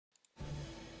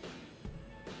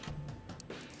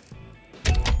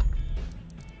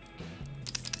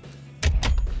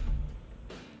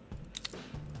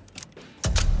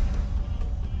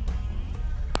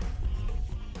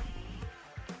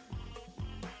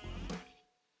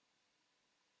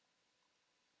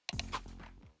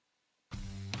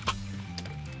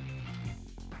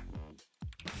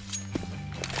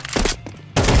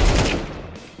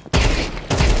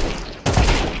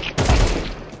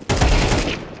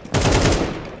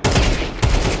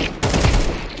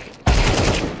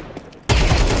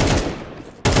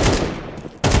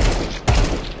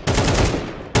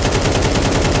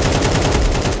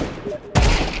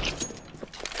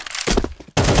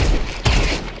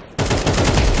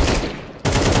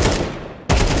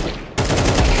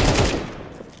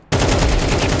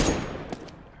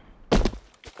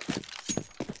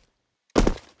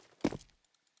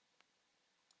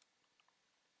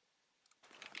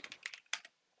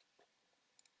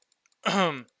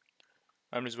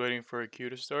I'm just waiting for a queue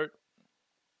to start.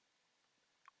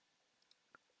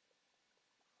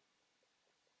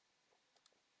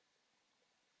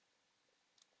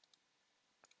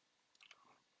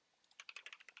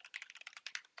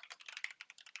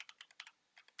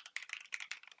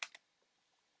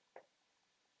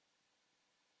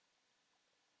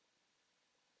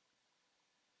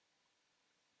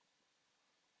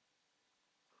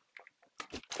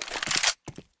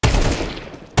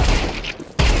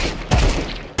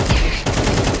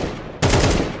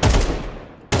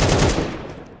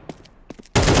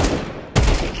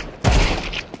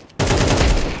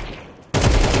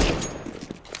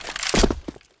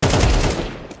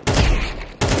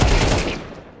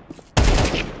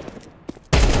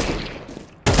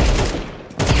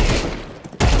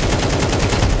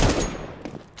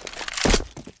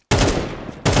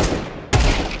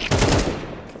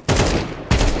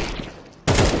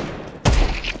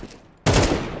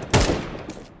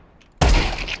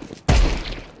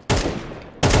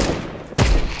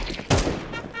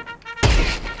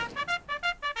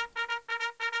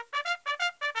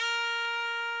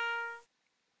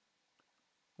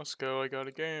 Let's go, I got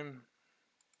a game.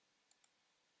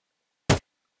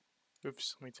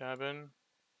 Oops, let me tab in.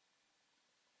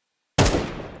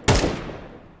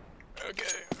 Okay.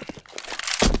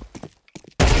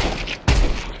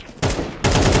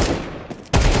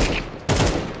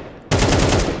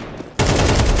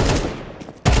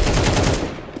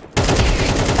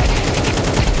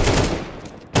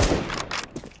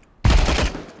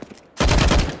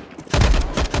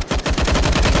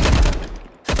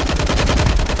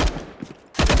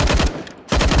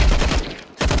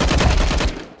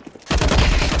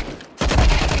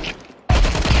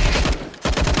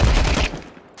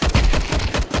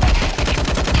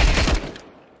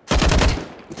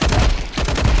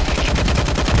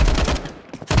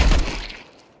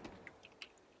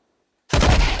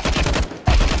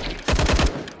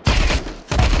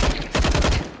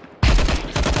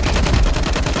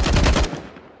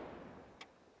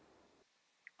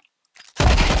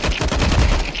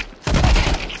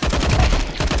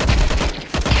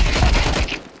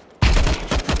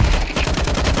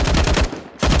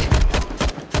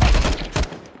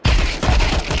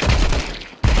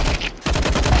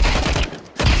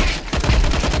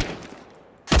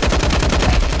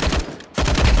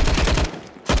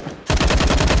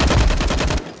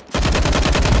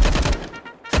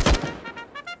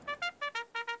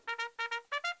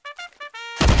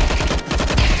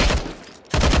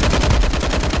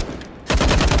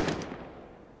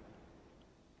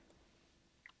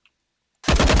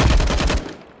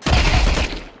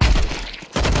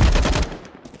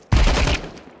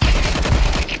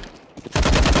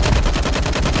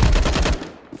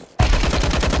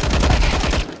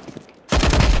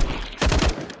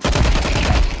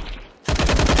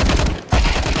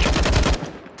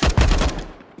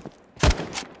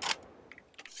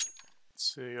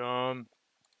 Let's see,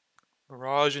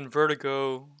 Mirage and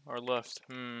Vertigo are left.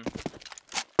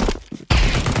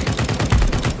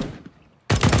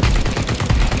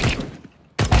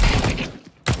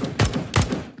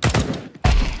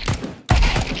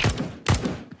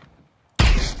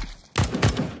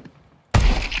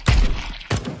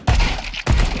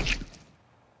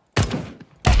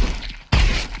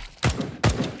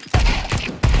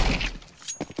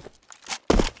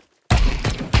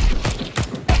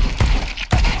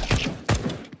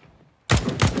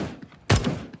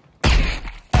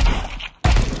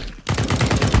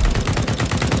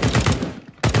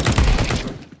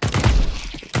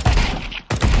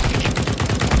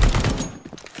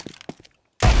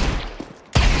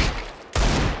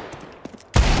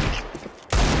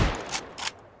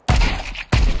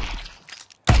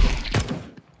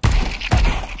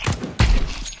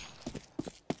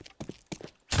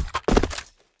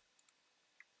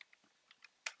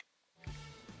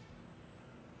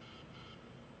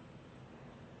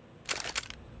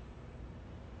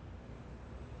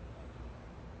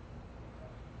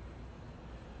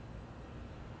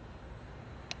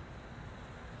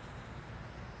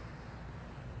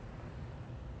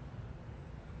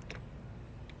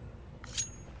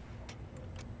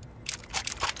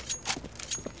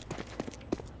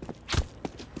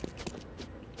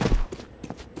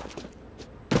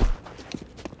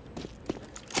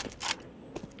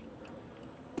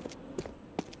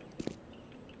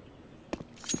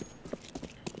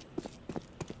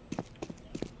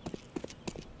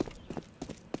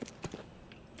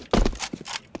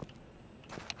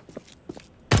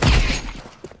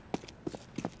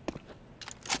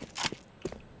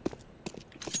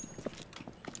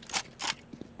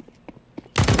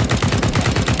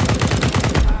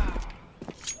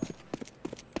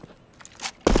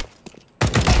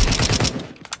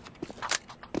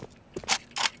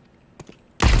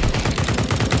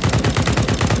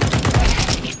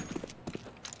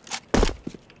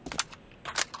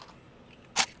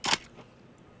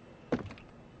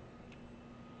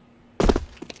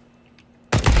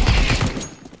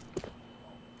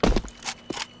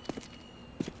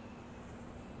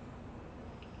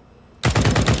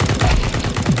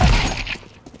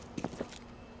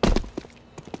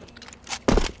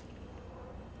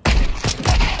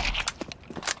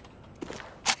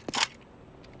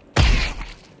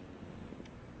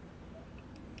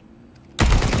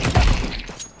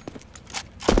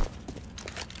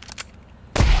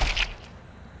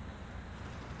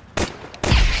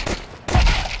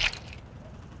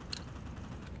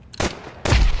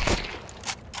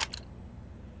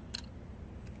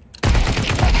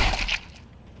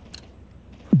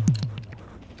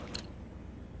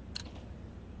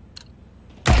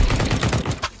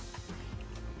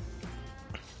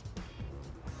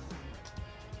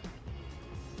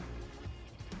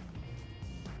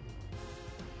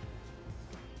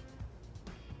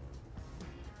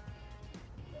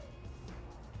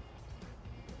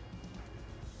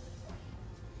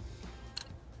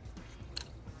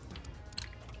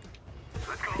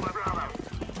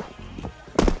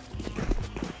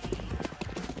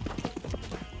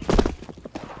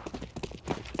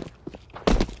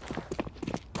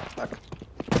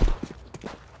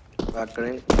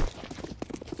 Factory.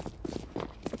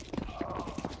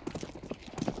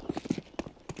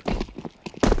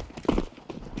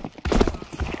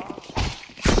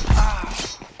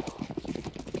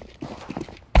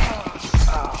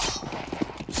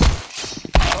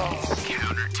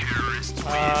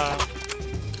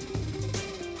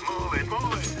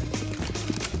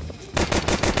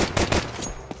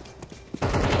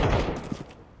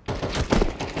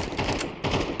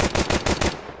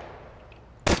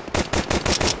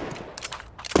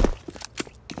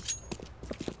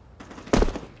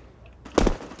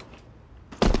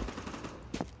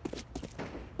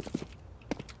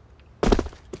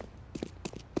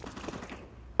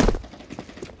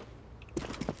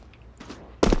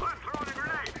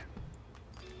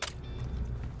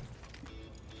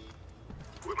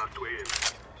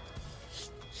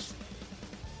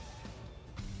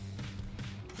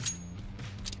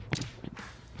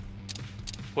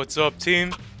 What's up,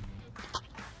 team?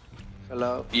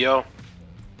 Hello. Yo.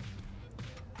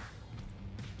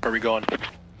 Where are we going?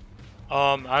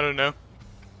 I don't know.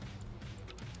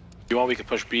 You want we can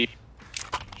push B.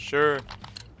 Sure.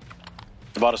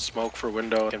 About a smoke for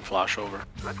window and flash over.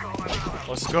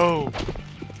 Let's go.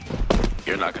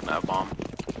 You're not gonna have bomb.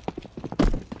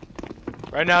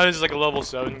 Right now, this is like a level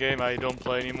 7 game. I don't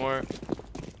play anymore.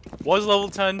 Was level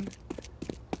 10.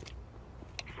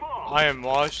 I am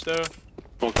washed though.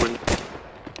 Smoke window.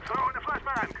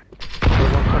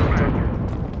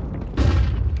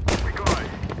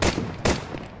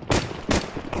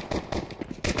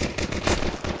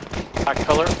 Back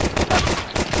pillar.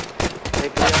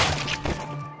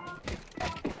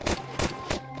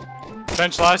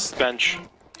 Bench last. Bench.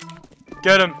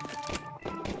 Get him.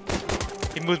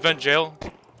 He moved vent jail.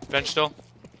 Bench still.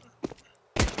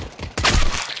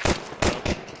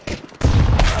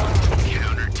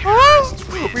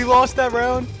 We lost that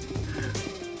round.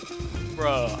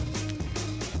 Bruh.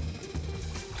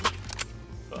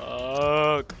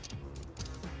 Fuck.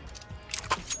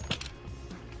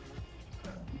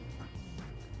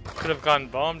 Could have gotten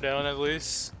bombed down at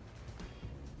least.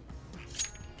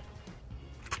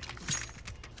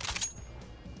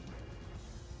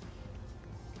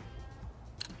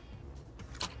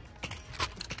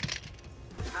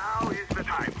 Now is the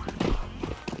time.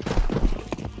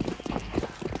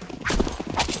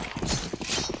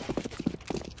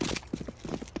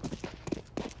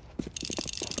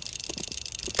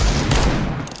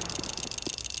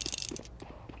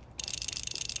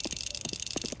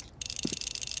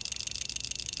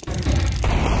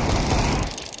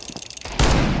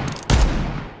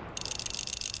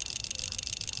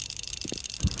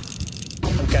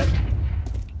 Okay.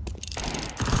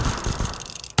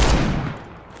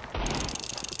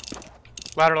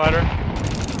 Ladder.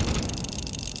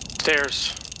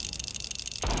 Stairs.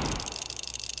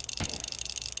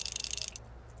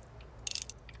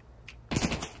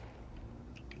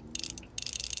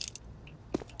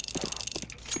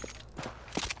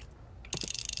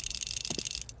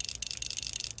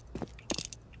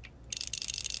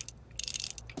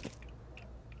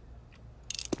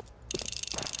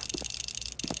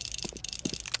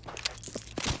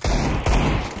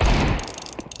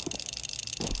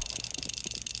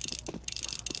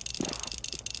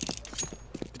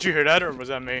 Did you hear that, or was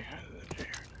that me?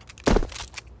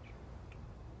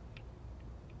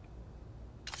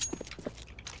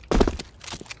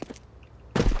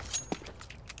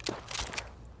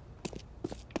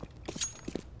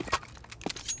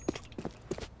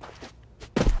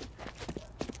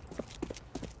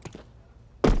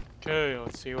 Okay,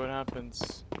 let's see what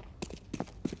happens.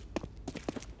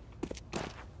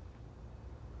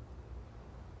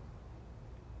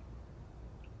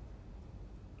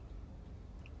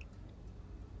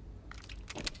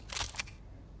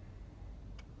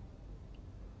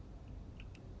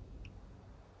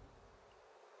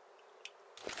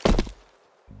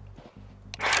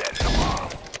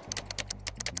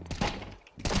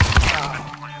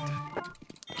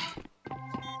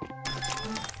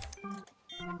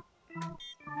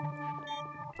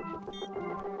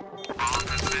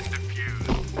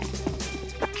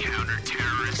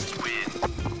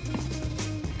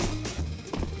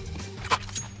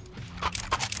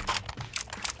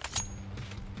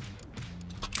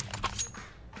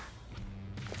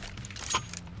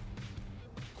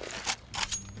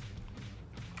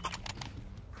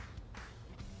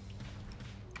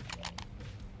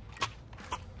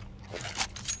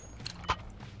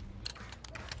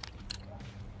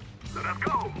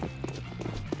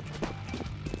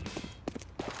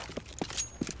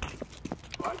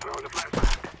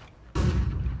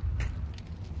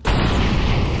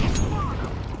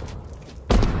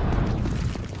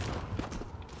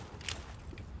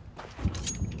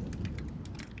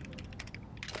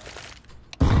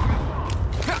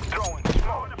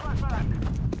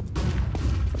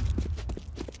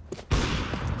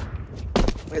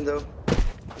 Window.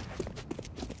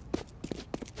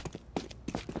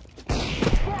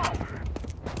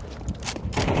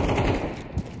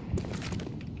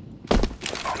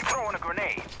 I'm throwing a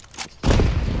grenade.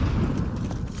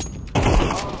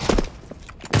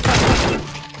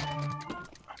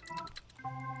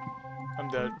 I'm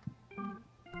dead.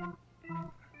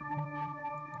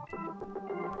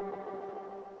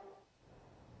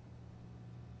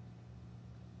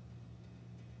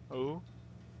 Oh.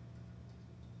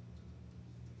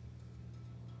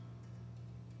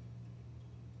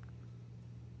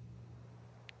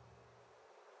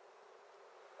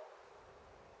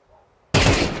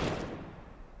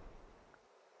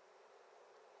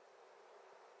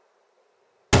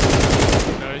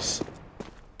 Nice.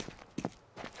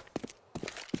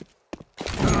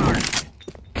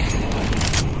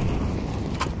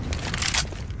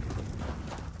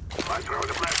 I throw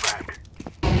the flashbang.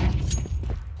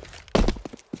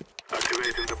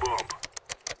 Activating the bomb.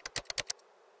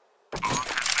 Bomb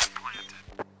has been planted.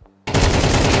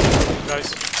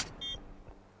 Nice.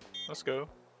 Let's go.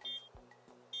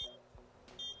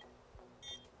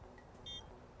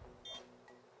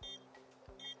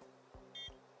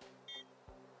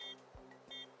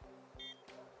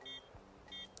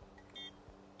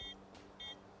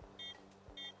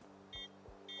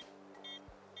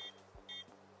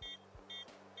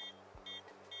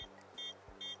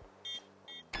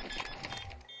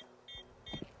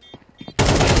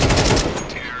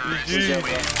 Good job,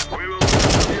 bro. We will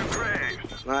cover your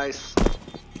graves. Nice.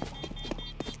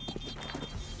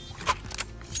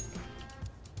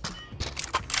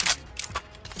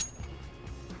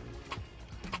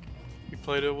 He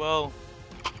played it well.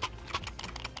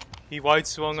 He white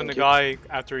swung on the Thank you. guy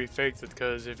after he faked it,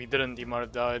 because if he didn't, he might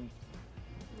have died.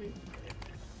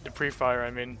 The pre-fire,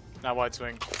 I mean, not white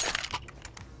swing.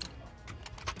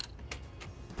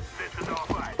 This is our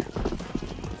fight.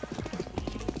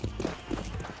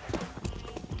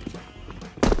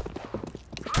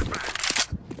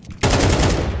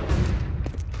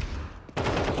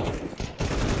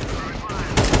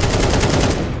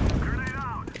 Grenade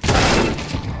out.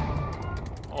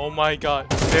 Oh my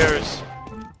god, stairs.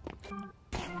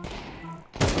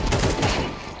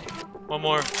 One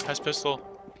more, has pistol.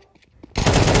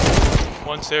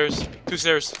 One stairs, two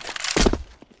stairs.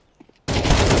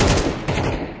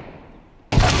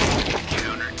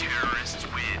 Counter-terrorists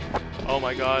win. Oh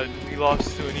my god, we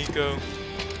lost to an eco.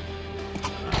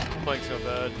 I'm playing so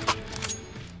bad.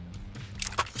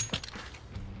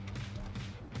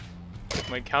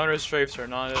 My counter strafes are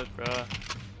not it, bruh.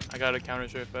 I gotta counter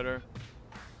strafe better.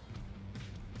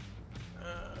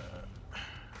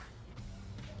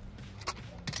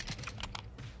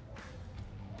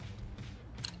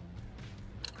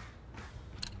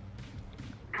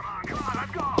 Come on,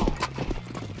 let's go.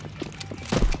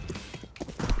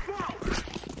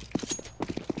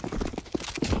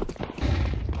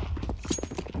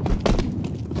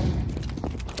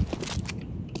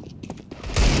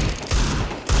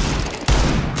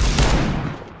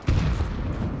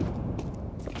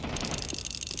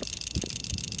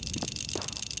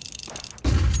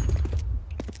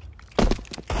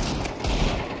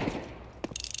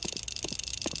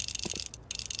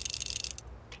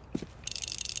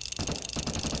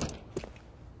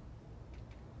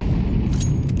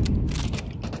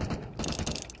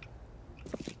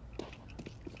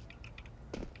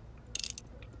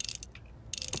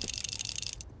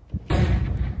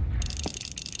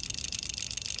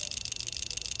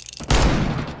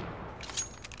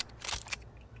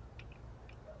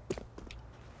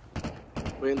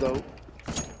 Window.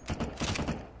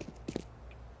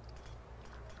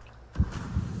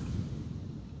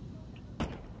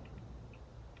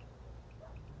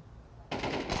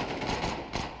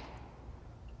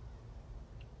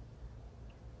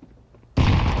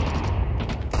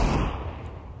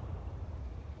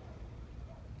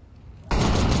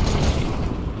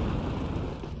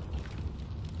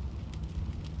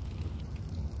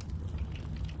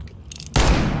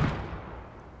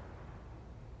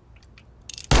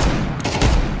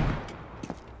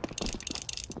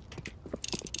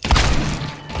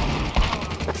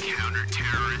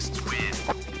 Counter-terrorists win.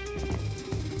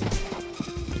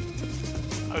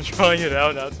 I'm trying it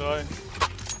out, that's why.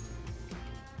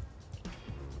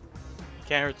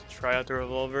 Can't hurt to try out the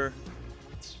revolver.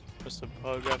 It's just a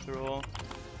pug after all.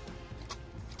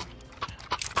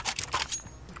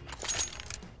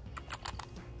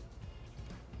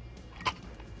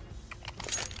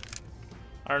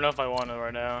 I don't know if I want to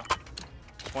right now.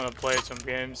 Just want to play some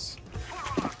games.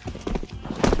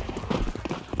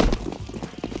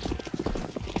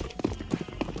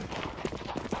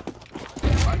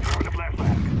 I throw the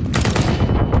flashbang.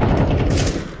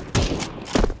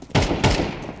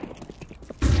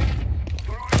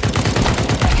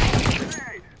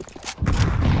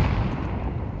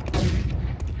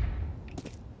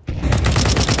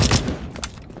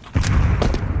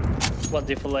 One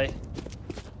default A.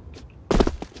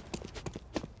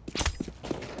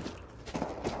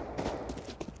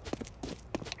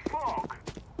 Smoke.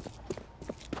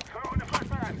 Throw in the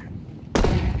flashbang.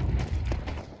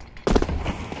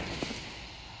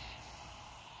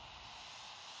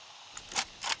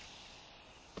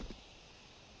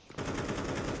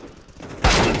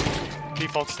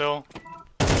 Default still.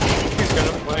 He's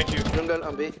gonna flank you. Jungle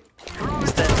on B.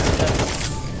 He's dead.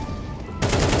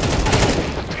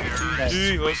 Nice.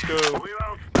 Gee, let's go. We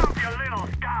will stop your little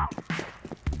scout.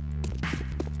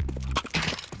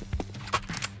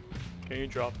 Can you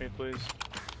drop me, please?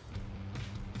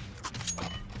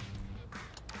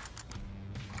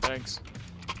 Thanks.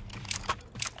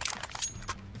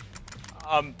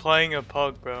 I'm playing a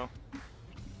pug, bro.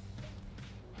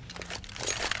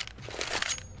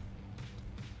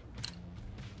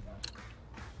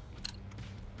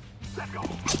 Let's go.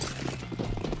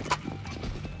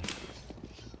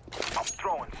 I'm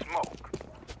throwing smoke.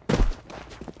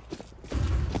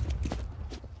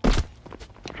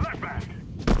 Flashbang.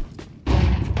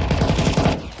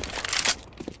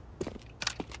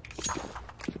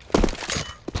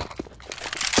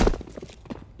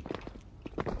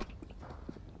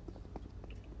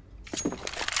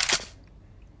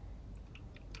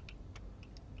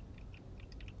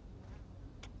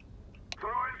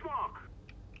 Throwing smoke.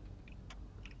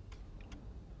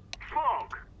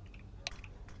 Smoke.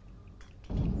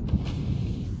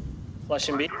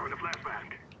 Flashing B. Throwing the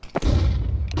flashbang.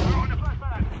 Throwing the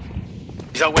flashbang.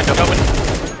 He's out window, out window.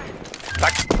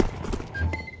 Back.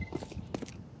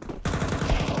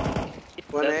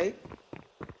 1A.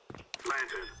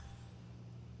 Planted.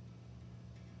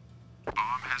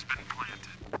 Bomb has been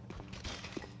planted.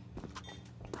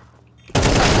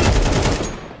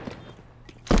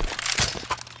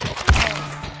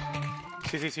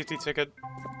 CT ticket.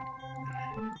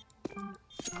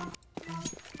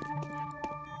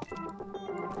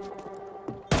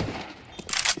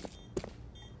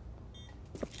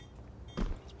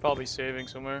 It's probably saving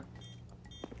somewhere.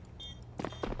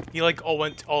 He like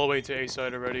went all the way to A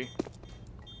side already.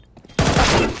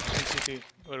 CT,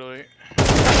 literally.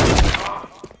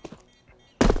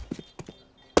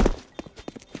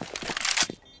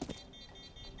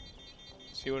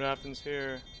 See what happens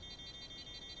here.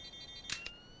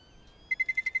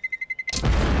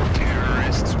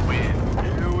 Terrorists win.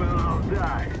 You will all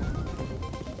die.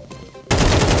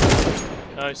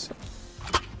 Nice.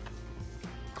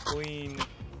 Clean.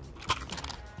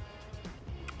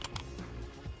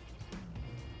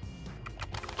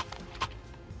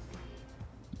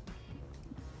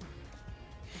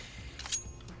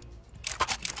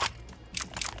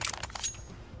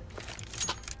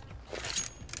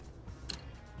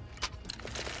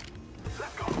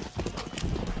 Let's go.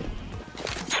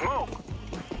 Smoke.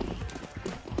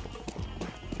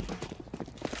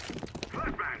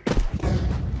 Flashbang.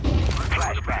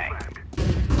 Flashbang.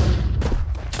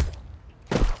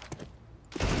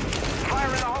 Fire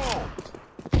in the hole.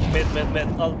 Mid.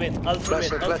 Alt mid.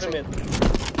 Flashing, Alt flashing. mid.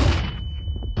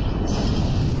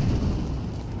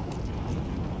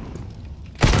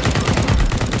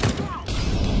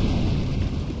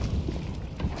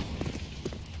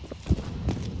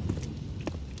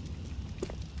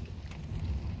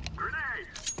 Grenade.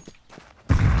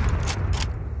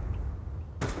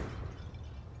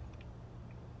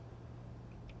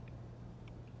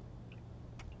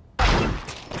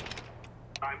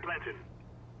 I'm planted.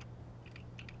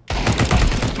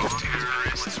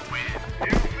 Terrorists win.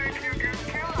 You think you can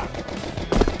kill us?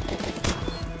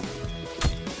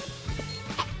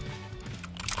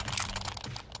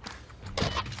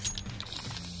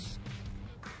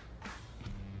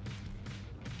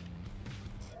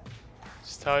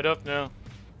 It's tied up now.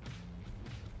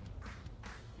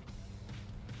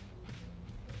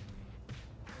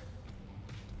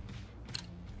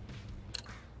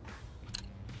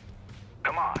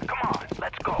 Come on,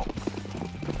 let's go.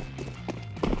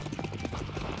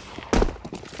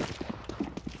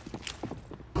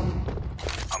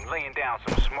 I'm laying down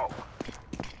some smoke.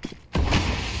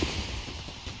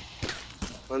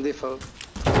 On default.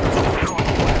 Throwing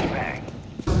a flashbang.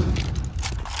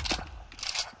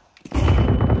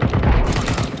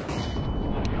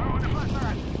 Throwing a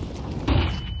flashbang.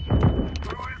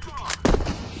 Throwing smoke.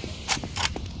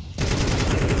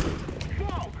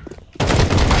 Smoke.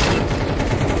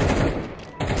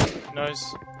 Nice.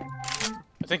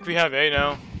 I think we have A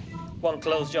now. One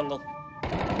close jungle.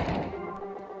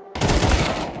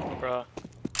 Bruh.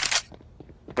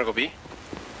 Wanna go B?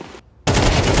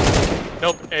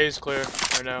 Nope, A is clear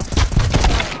right now.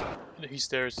 He's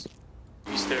stairs.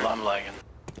 He's stairs. I'm lagging.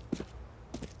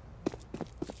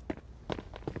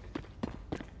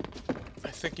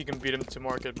 think you can beat him to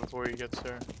market before he gets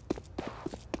there.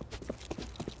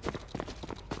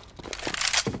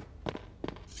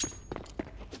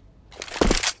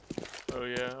 Oh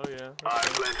yeah, oh yeah. I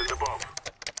planted the bomb.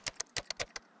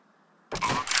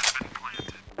 Bomb has been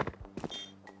planted.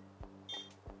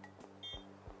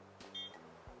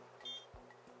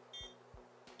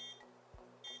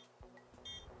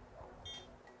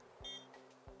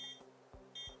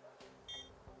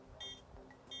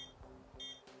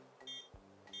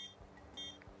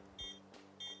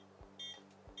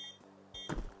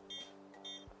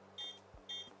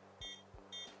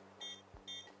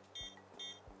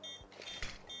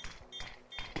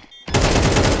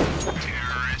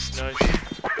 Nice.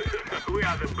 We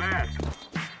are the best.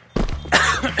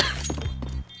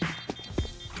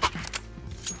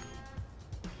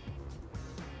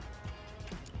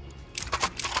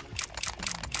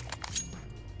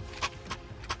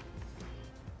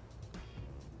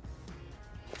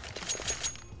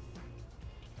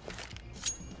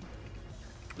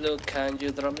 Luke, can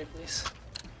you drop me, please?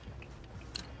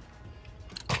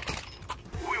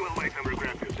 We will make them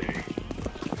regret this day.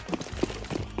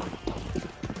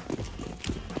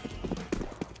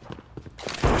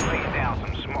 Lay down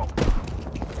some smoke.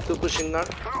 Two pushing now.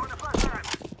 Throw in the flashbang.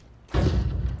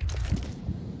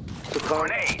 Two con.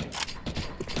 Grenade.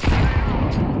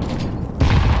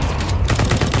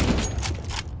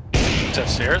 Is that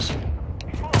stairs?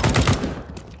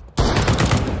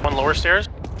 One lower stairs?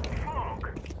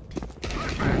 Smoke.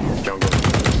 Jungle.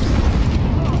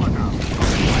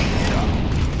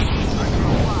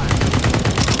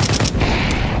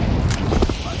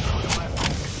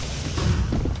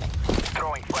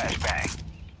 Throwing flashbang.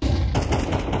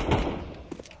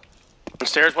 One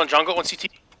stairs, one jungle, one CT.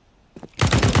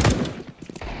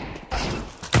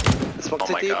 Smoke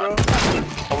Oh my CT, bro. god.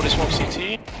 Oh, what is smoke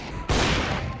CT?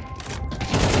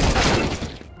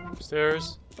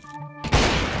 Stairs.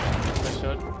 Nice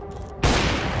shot.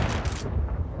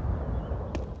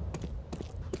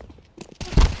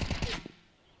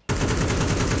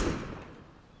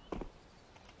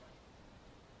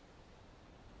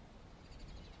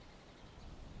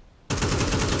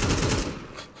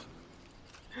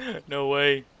 No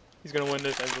way. He's gonna win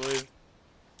this, I believe.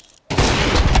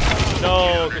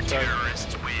 No, good try.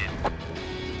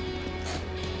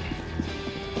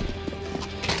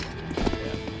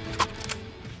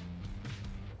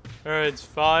 Alright, it's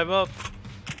 5 up.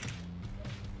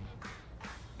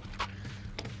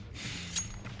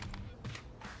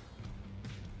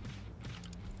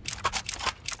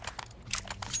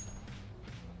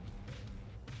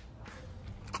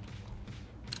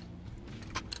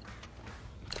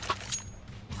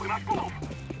 We must move.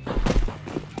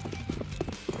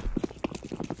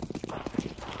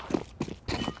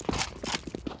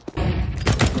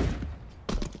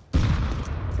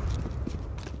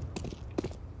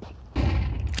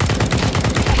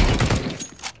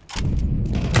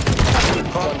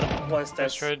 One step.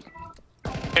 Nice trade.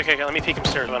 Okay, let me peek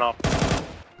upstairs, went off.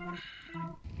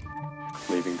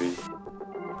 Leaving B.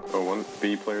 Oh, one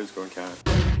B player's going cat.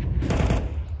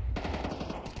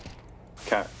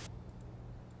 Cat.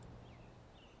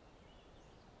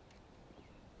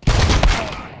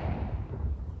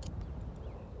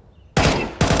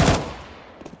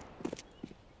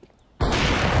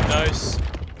 Nice.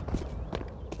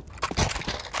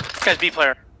 This guy's B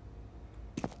player.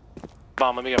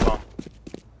 Bomb, let me get bomb.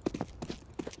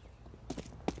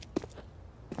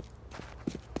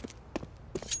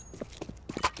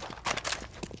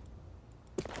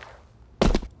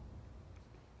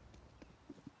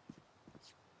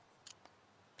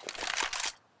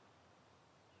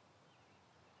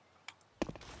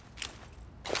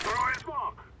 Throwing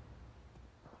smoke.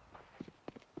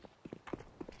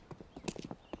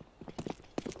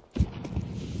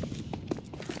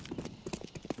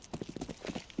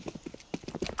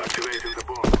 Activating the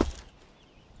bomb.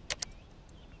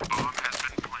 Bomb has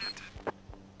been planted.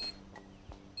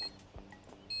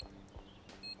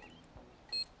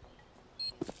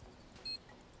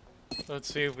 Let's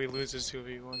see if we lose this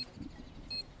 2v1.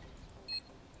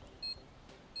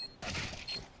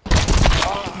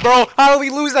 Bro, how do we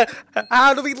lose that?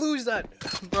 How do we lose that?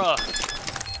 Bro.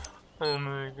 Oh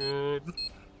my god.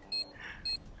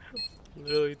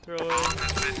 Literally throwing. Bomb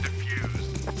has been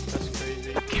defused. That's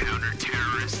crazy.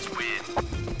 Counter-terrorists win.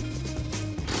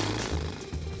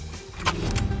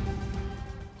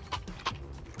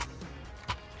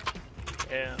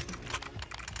 Yeah.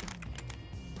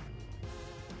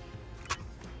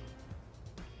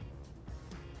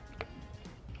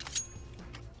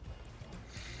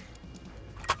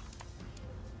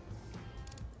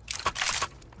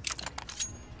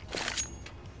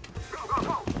 Go, go,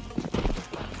 go.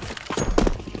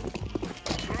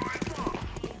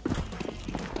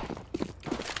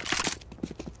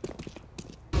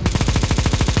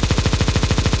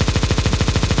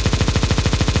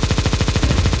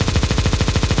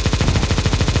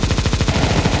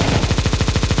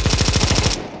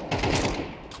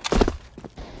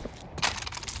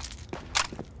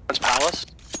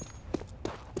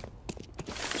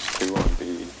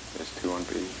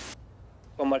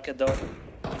 market door.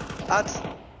 Ads.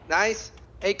 Nice.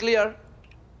 A clear.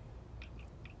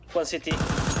 One city.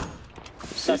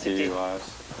 CT last.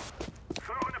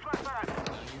 Throwing a flashbang.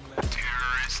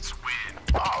 Terrorists win.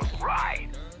 All right.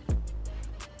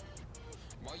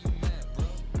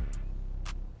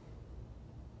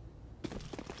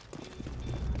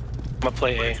 I'm gonna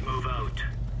play A. Let's move out.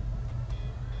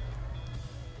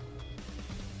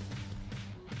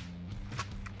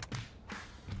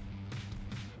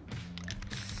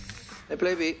 I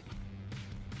play B.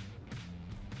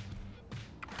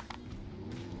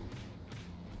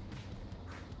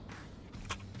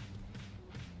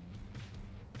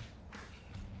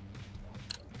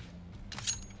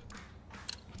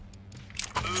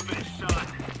 Move it, son.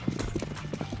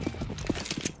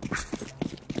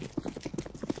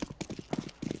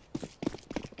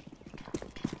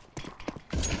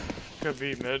 Could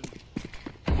be mid.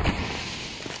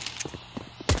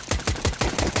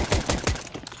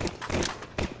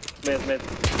 Mid.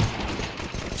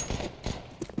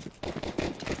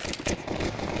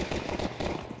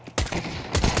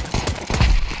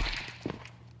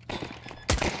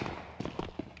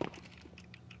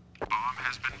 Bomb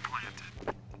has been planted.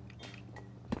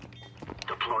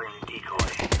 Deploying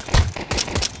decoy.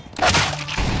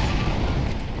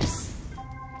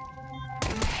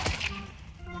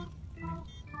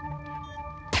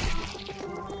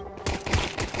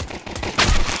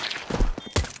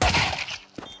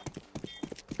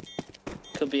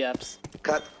 Could be apps.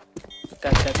 Cut.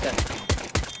 Cut.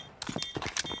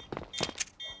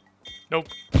 Nope.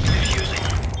 Defusing.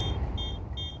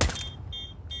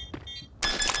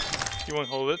 You won't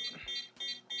hold it.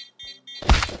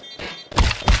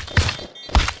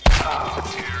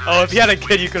 Oh, if you had a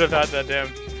kid, you could have had that, damn.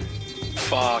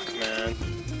 Fuck, man.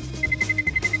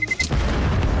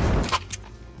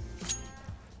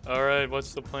 Alright,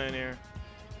 what's the plan here?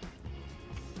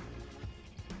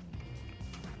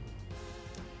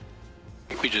 I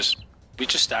think we just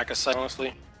stack a site,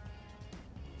 honestly.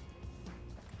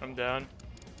 I'm down.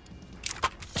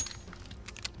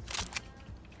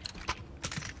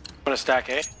 Wanna stack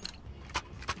A?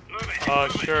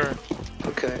 Sure.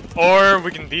 Okay. Or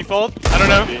we can default? I don't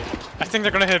know. Maybe. I think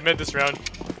they're gonna hit mid this round.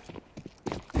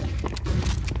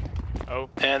 Oh.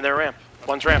 And they're ramp.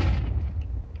 One's ramp.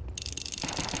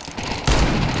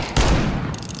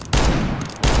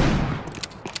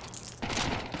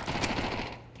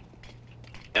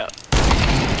 Yeah.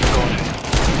 They're going in.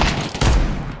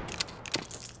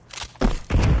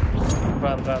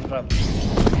 Run.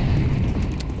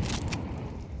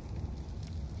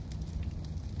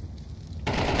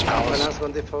 It's One palace. has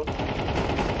one default.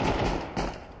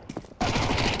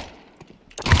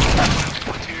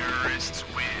 Terrorists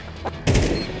win.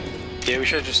 Yeah, we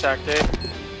should have just stacked A.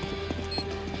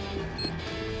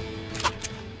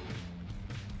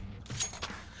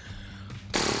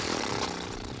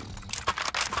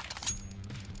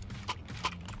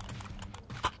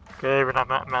 Okay, we're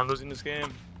not losing this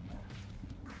game.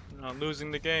 We're not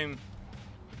losing the game.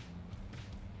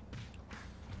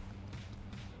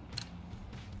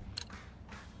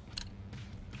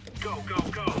 Go.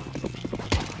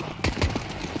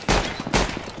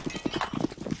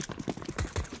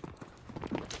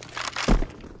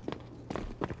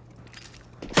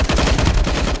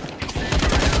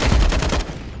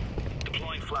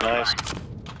 Deploying flashbang. Nice.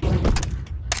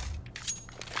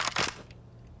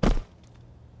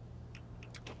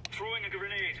 Throwing a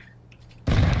grenade.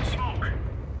 Smoke.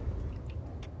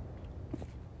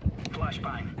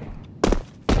 Flashbang.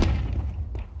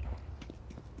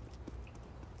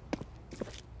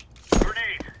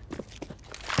 Grenade.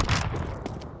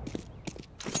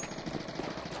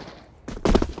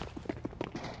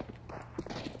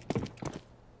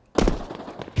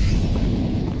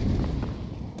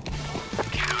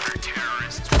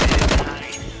 Counter-terrorists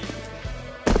midnight.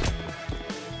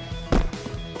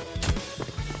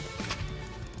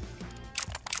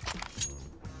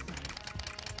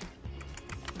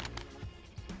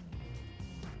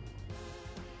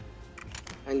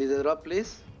 I need a drop,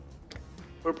 please.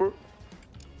 Purple.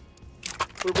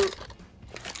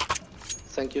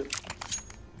 Thank you.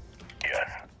 Yes.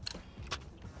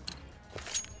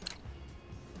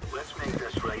 Let's make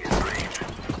this right in range.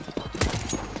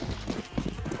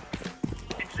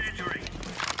 Incendiary.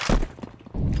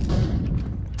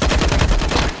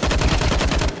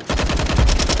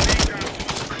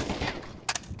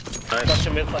 Nice.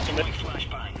 Flashing mid.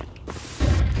 Flashbang.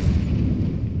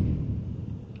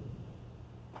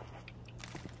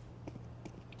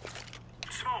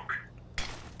 Smoke.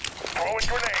 Throwing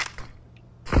grenade.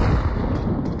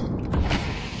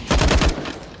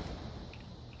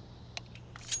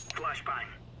 Flashbang.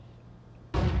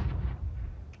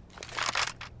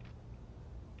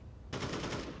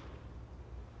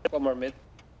 One more mid.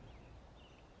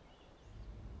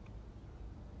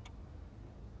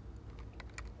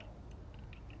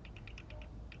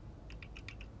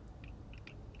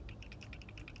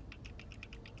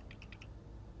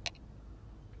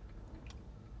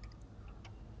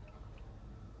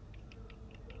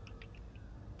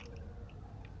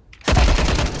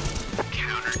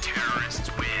 Counter-terrorists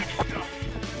win.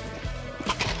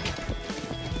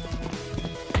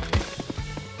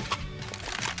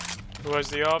 Who was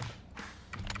the op?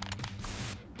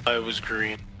 It was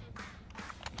green.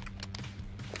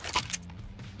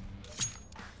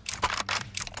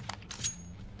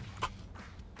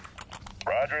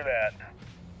 Roger that.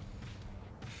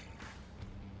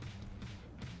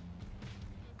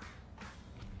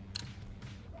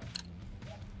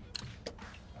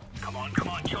 Come on,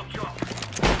 chop, chop.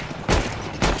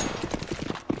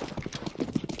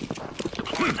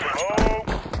 Deploying flashbang.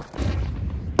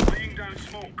 Laying down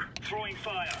smoke. Throwing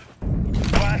fire.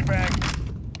 Flashbang.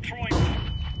 Throwing.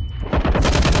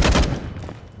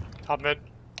 Top mid.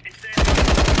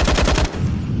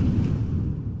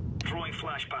 Throwing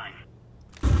flashbang.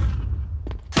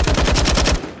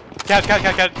 Cat.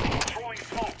 Throwing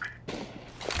smoke.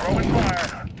 Throwing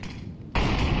fire.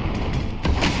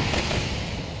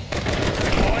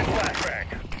 Deploying flashbang.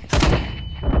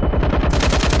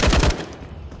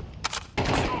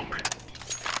 Smoke.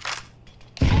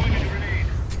 Throwing a grenade.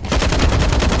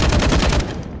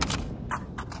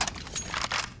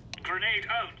 Grenade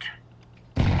out.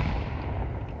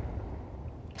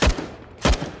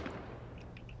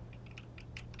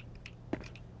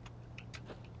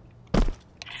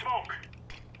 Smoke.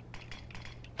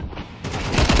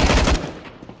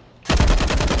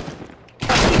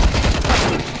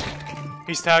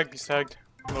 He's tagged.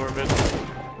 Lower mid.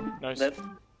 Nice. Dead.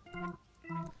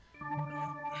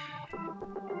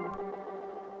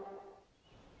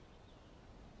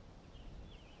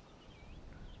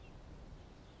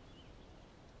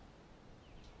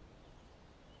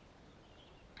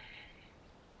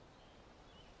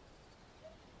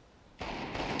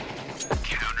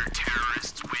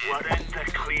 Counter-terrorists win. We're in the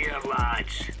clear,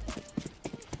 lads.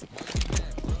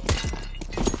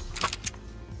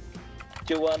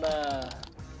 Do you wanna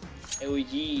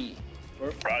AOG?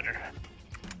 Roger.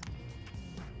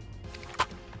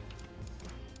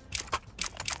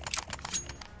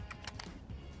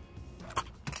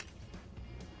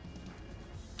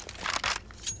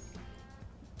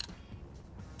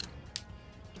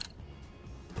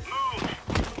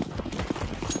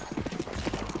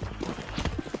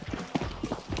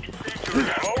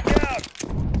 Smoke out!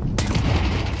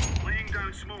 Laying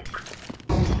down smoke.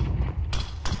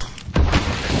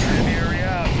 Area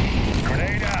out.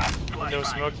 Grenade out. No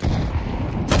smoke.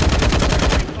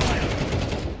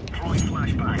 Throwing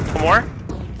flashbang. One more?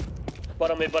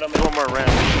 Bottom mid. One more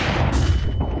ramp.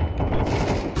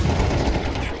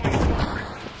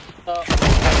 Oh,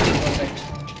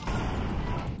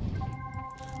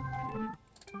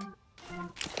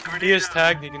 He is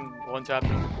tagged. He can one tap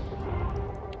him.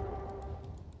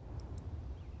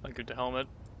 Like good to helmet.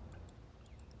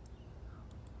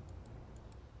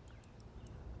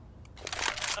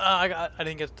 I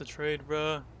didn't get the trade,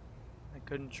 bruh. I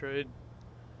couldn't trade.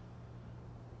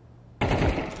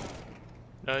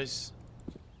 Nice.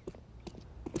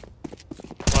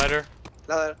 Ladder.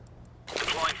 Ladder.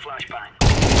 Deploying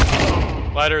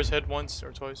flashbang. Ladder is hit once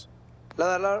or twice.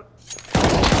 Ladder.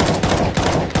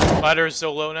 Ladder is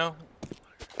so low now.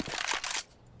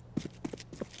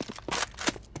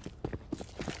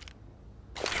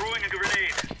 Throwing a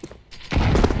grenade.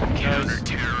 Nice.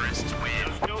 Terrorists win.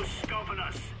 There's no stopping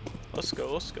us. Let's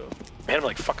go. Man, him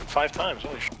like fucking 5 times.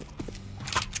 Holy shit.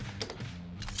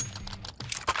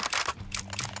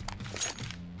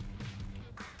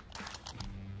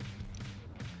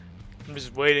 I'm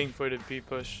just waiting for it to be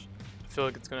push. I feel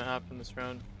like it's gonna happen this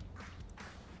round.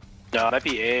 No, it might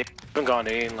be A. I haven't gone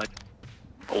A in like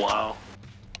a while.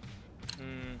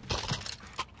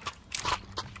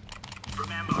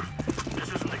 Remember, this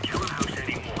isn't the killing house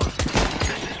anymore.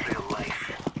 This is real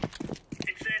life.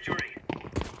 Incendiary.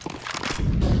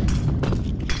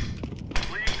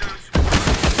 Laying down smoke.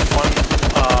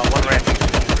 One ramp.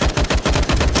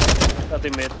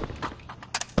 nothing mid.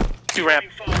 2 ramp.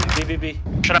 B.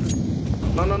 Shut up.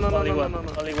 No. Only one.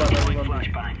 Throwing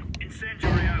flashbang.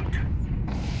 Incendiary out.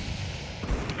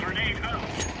 Grenade out.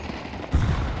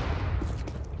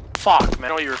 Fuck,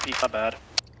 man. Oh, you repeat that bad.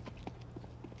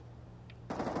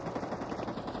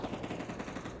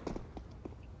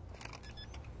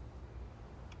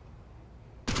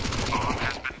 Bomb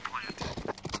has been planted.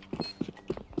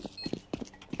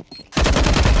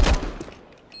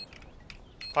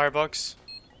 Firebox.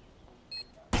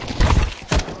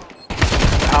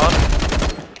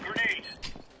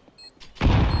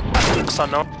 Sun,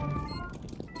 no.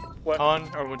 What? Con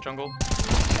or with jungle?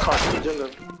 Jungle.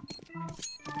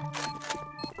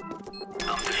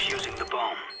 I'm defusing the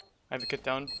bomb. I have a kit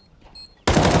down.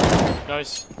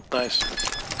 Nice. Nice.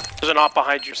 There's an op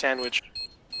behind your sandwich.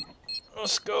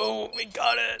 Let's go. We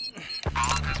got it.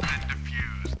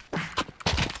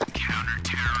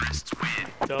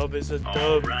 Dub is a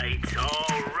dub. Alright.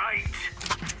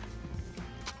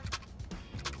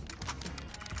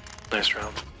 Nice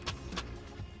round.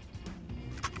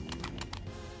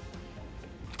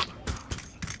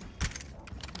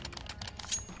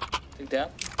 Take down.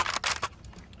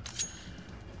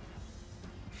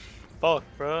 Fuck,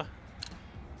 bruh.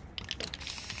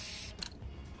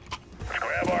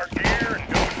 Grab our gear and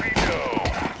go we go.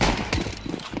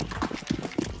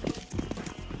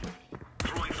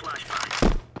 Throwing flashbang.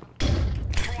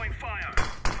 Throwing fire.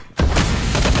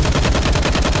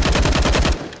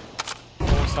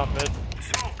 Oh, stop mid.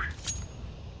 Smoke.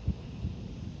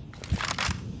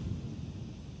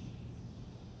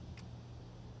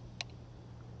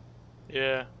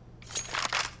 Yeah.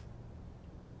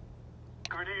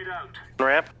 Grenade out.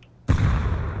 Ramp.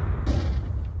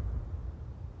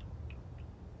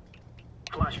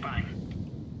 Flashbang.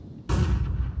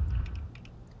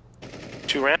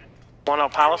 2 ramp. 1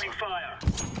 out palace. Throwing fire.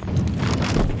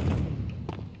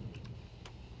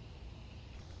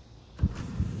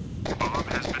 Bomb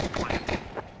has been planted.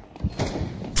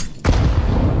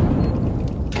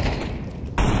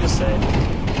 Just say.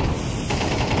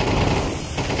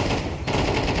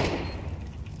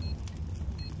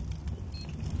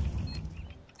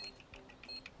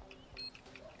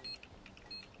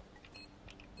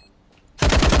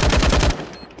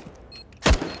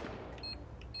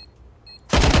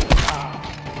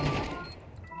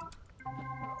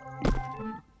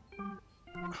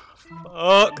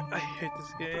 Fuck. I hate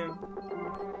this game.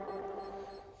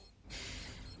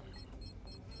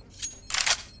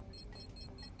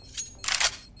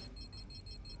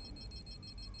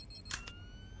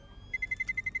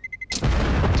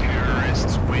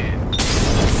 Terrorists win.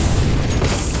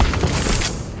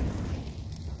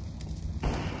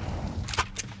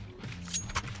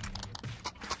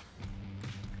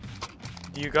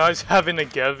 Do you guys have a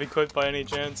Negev equipped by any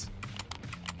chance?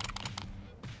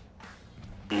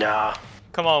 Nah.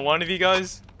 Come on, one of you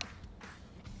guys?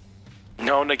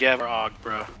 No Negev or Og,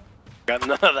 bro. Got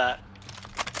none of that.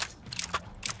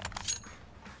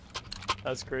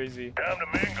 That's crazy. Time to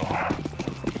mingle. I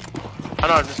don't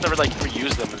know, I've just never like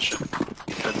reused them and shit.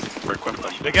 Or equipped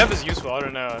them. Negev is useful, I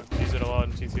don't know. I use it a lot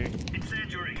in TT.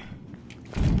 Incendiary.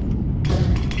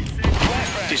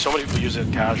 I see so many people use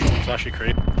it casual. It's actually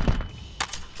crazy.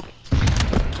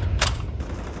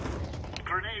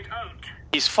 Grenade out.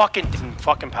 He's fucking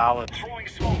pallet. Throwing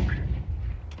smoke.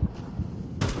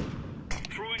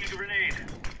 Throwing a grenade.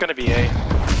 Gonna be A.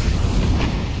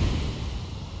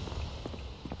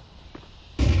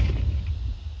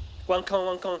 One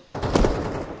con.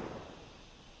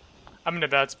 I'm in a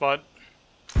bad spot.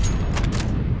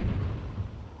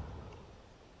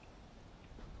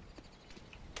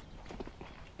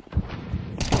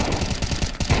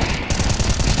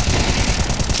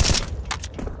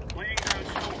 Laying down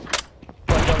smoke.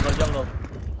 One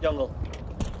jungle.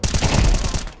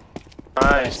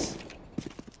 Nice.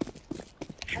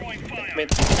 Throwing fire. Mid.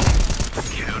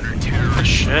 Good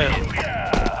shit.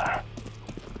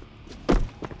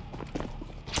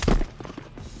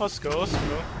 Let's go.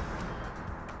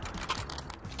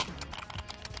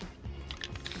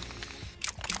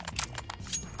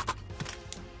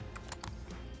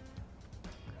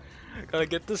 Gotta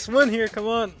get this one here, come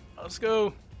on. Let's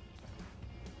go.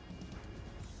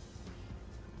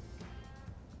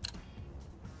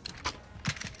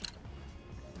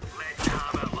 Let's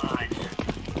have it, lads.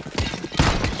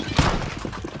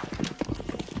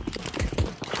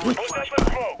 Put up the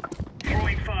smoke.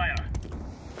 Throwing fire.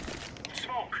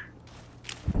 Smoke.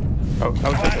 Oh,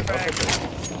 I'll take this.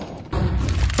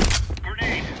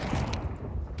 Grenade.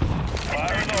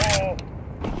 Fire in the hole.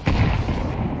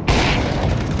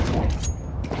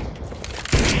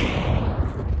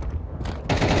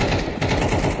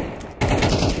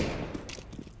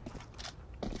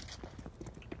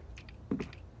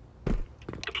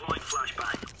 Deploying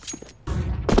flashbang.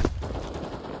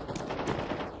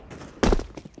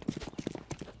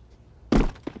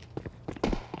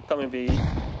 Coming B.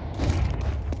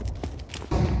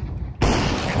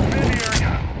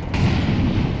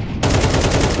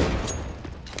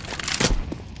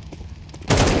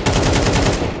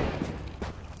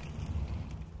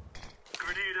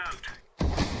 Grenade out.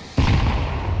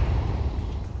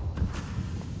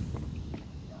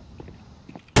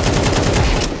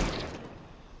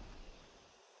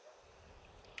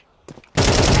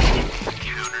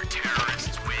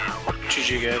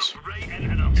 GG, guys.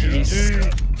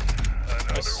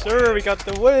 Yes, sir, we got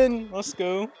the win. Let's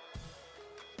go.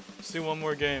 Let's do one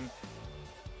more game.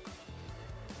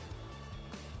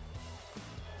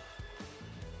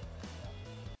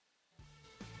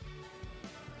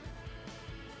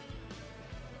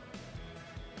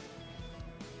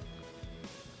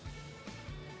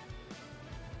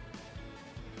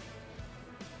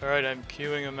 Alright, I'm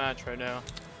queuing a match right now.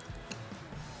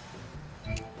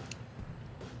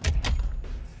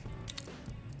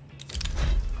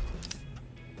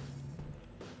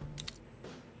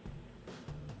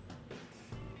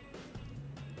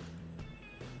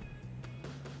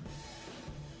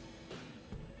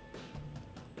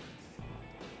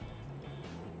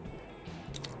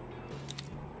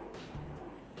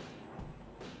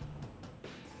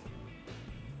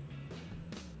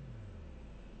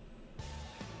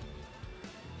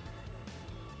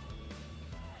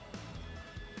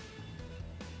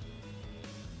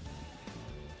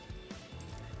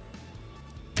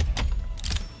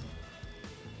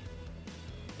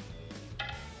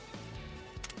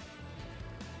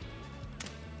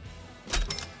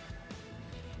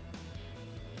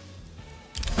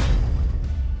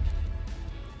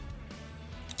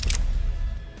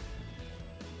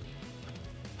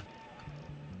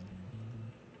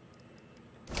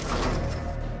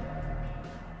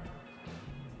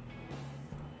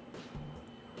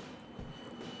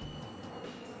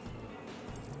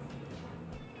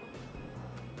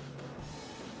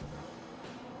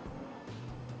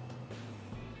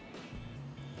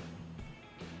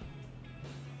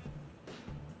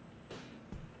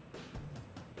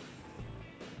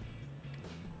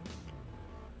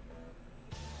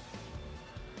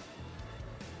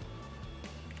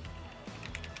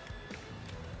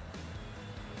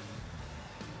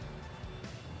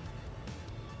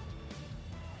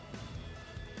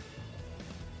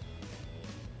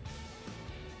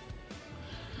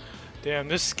 Damn,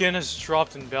 this skin has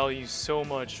dropped in value so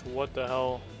much. What the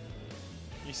hell?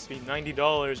 Used to be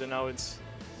 $90 and now it's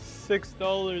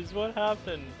 $6. What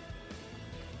happened?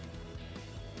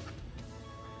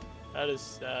 That is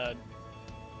sad.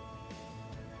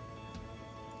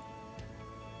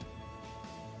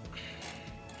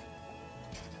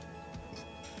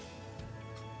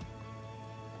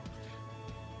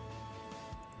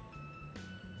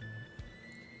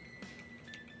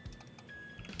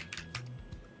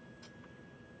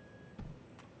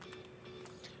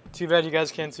 Too bad you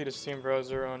guys can't see the Steam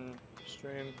browser on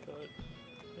stream, but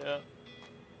yeah.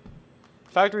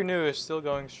 Factory New is still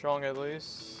going strong at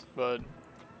least, but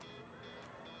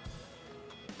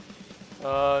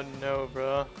no,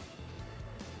 bruh.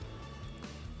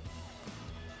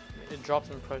 It dropped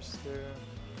in price too.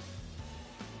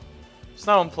 It's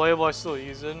not unplayable, I still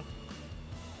use it.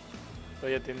 But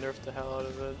yeah, they nerfed the hell out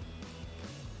of it.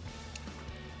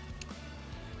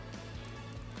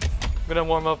 I'm gonna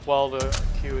warm up while the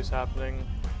queue is happening.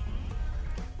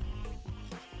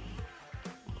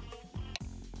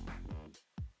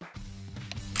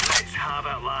 Let's have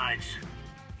it, lads.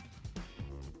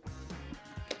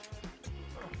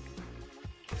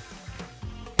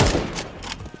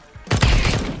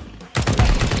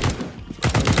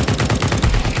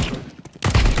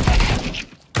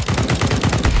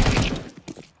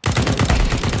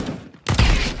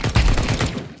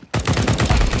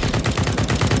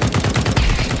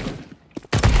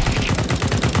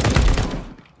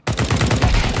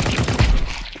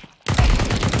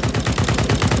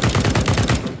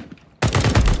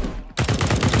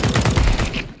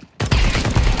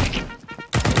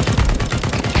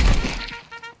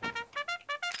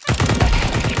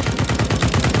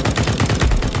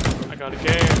 Got a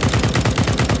game.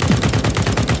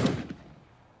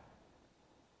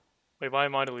 Wait, why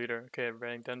am I the leader? Okay,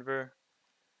 rank Denver.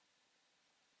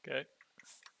 Okay.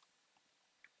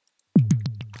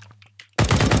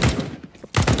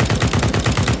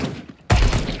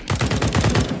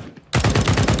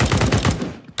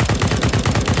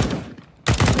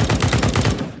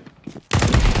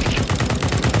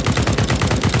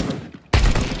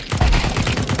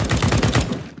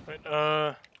 Wait,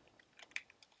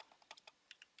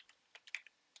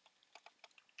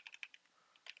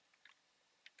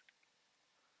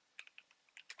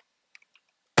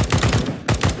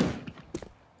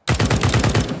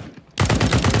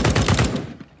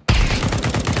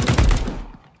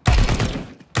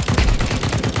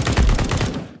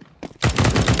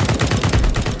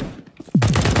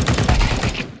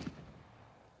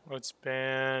 let's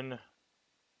ban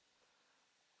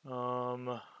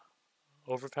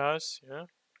overpass, yeah.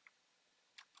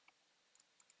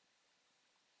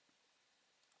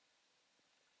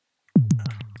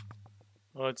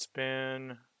 Let's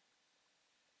ban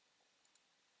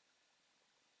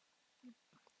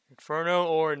Inferno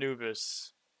or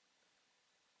Anubis.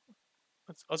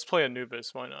 Let's play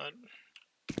Anubis. Why not?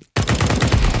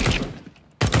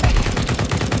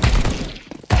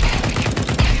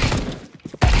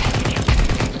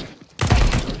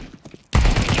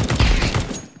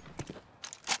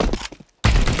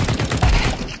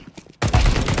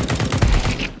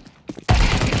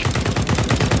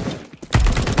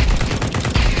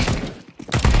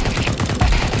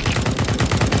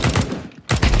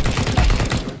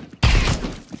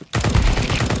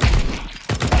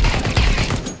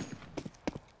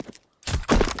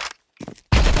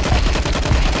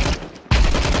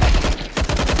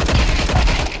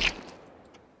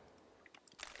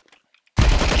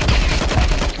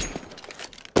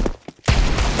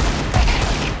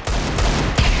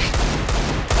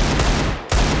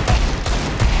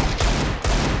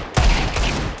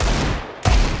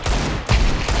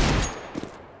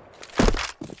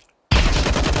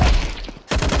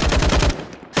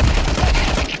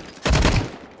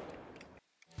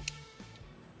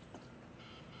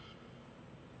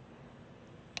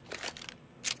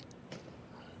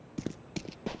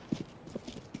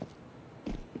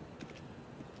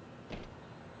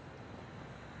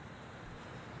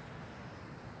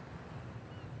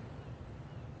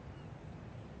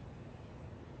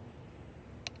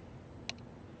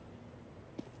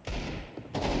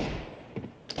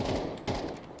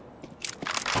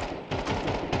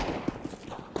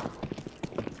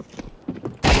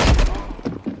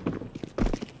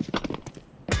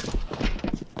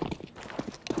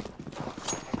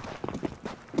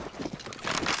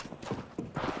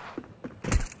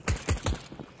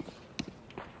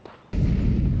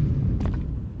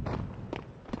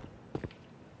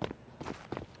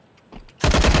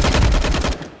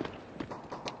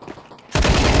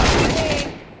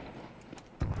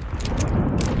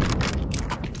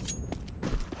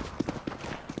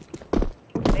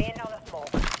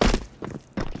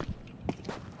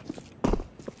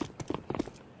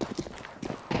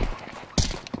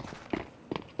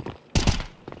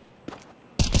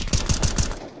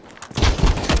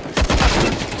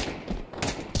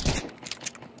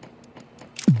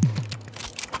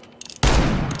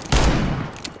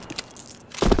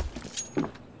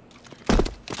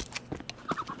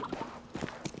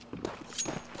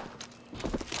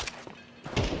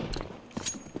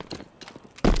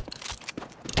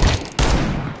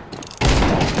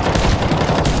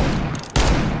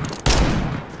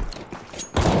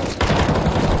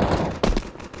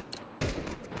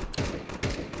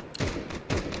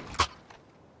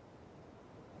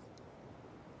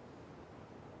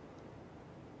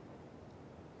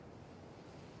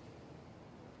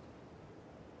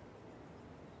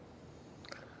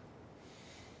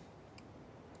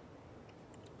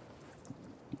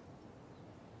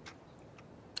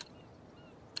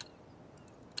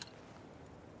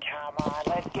 Come on,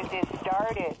 let's get this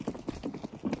started.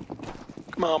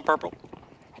 Come on, Purple.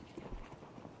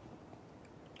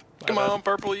 Come on,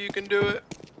 Purple, you can do it.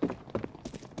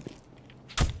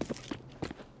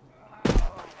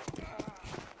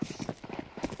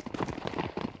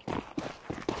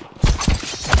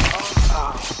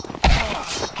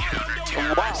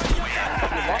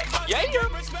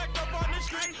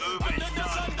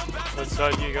 What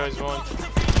side do you guys want?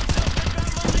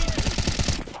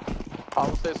 I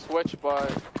would say switch,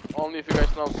 but only if you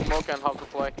guys know smoke and how to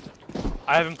play.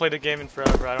 I haven't played a game in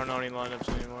forever. I don't know any lineups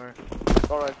anymore.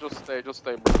 Alright, just stay,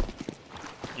 bro.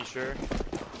 You sure?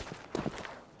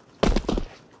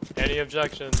 Any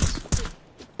objections?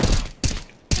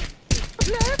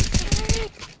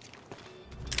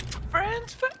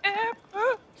 Friends forever.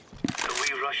 Are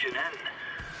we rushing in?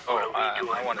 Oh, Or are we I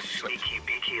doing want to switch. sneaky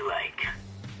beaky like?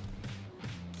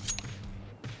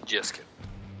 Just kidding.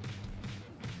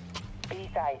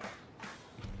 B-side.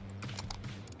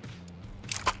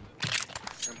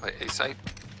 And play A site.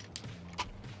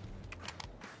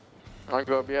 I'll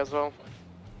go B as well.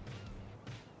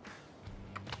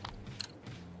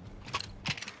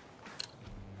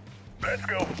 Let's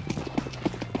go.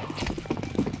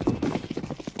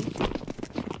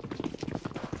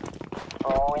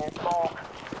 Oh, in smoke.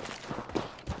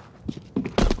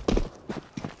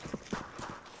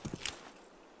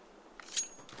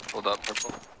 Hold up,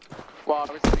 Purple. Wow,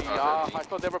 it's B. Oh, I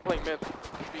thought they were playing mid.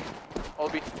 B. All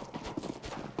B.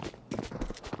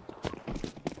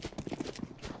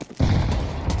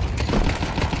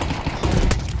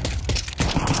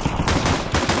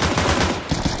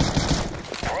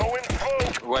 Throwing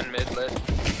smoke. One mid lit.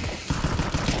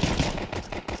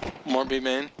 More B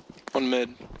main. One mid.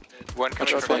 One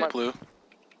coming Watch from out. blue.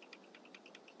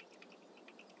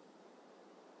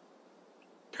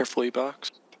 Careful,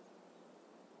 E-box.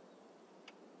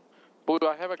 Blue,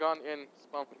 I have a gun in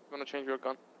spawn. I'm gonna change your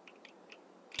gun.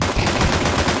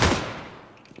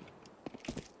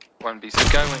 One B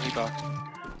safe guy, one E-box.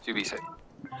 2 B safe.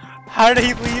 How did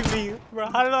he leave me?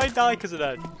 Bro, how did I die because of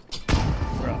that?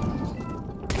 Bro.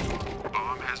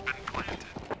 Bomb has been planted.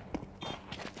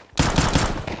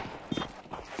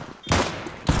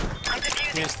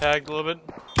 He is tagged a little bit.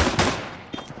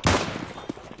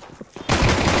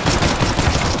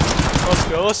 Let's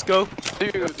go, let's go.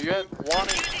 Dude, you had one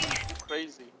in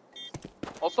crazy.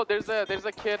 Also, there's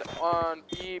a kid on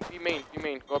B main.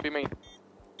 Go B main.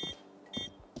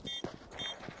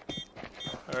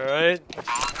 Alright.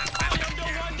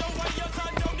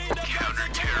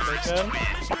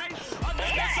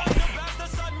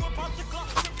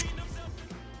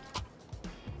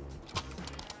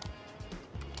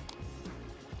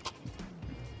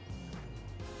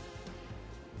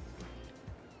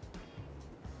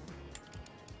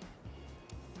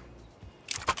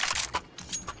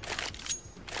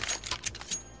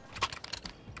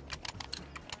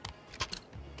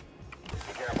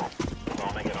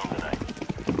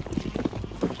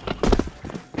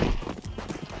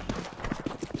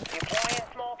 Deploying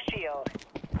smoke shield.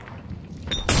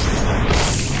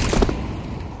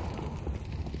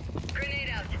 Grenade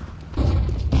out.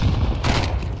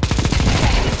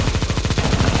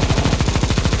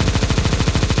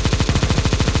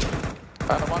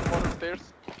 One more stairs.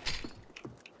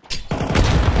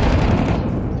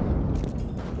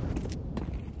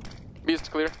 B is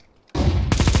clear. Grenade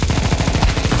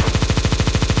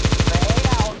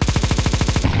out.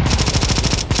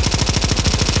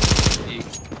 E.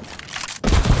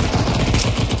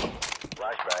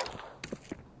 Flashbang.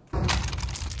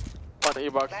 One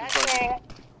E-box is going. Flashbang.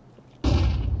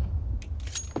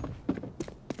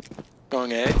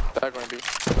 Going A. They're going B.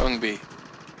 Going B.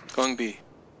 Going B.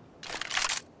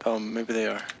 Oh, maybe they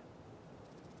are.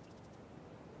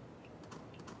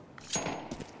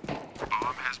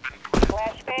 Bomb has been planted.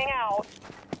 Flashbang out.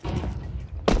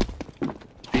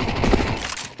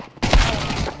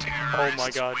 Oh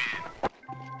my god.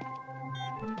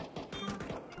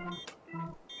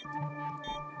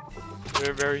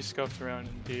 They're very scuffed around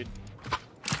indeed.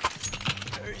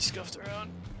 Very scuffed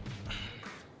around.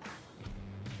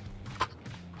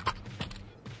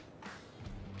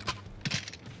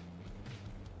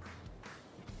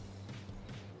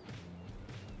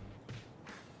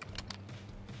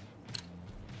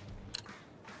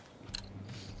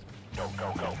 Go,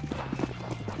 go, go.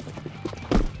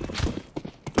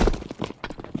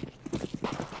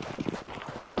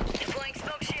 Deploying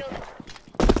smoke shield.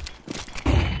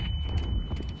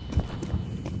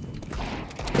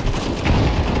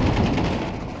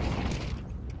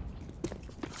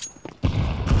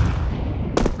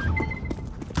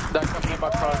 That comes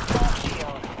E-box Deploying hard. smoke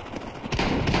shield.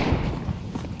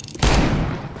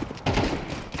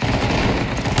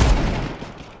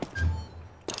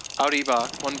 Out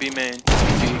E-box. One B main. B.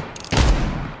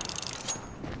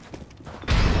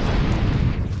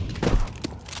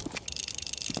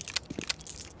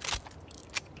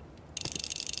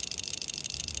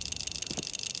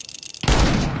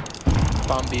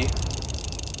 Bomb B.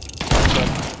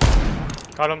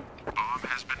 Got him. Bomb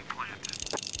has been planted.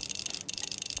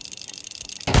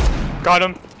 Got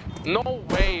him. No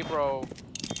way, bro.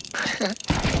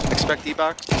 Expect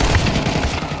E-box.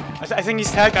 I think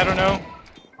he's tagged, I don't know.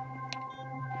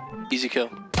 Easy kill.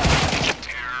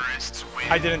 Terrorists win.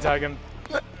 I didn't tag him.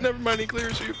 Never mind, he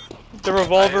clears you. The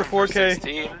revolver Item for 4K.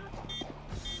 16.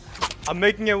 I'm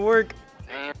making it work.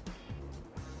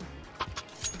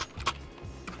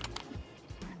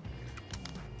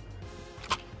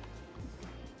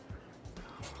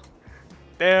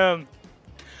 Damn.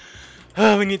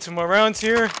 Damn. We need some more rounds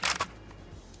here.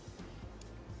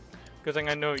 Good thing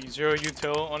I know zero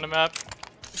util on the map.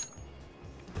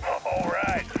 All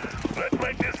right, let's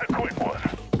make this a quick one.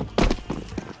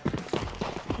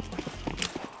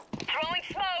 Throwing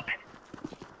smoke.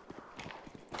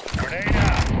 Grenade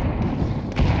out.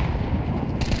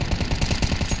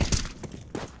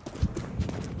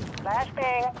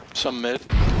 Flashbang. Some mid.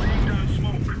 Laying down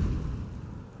smoke.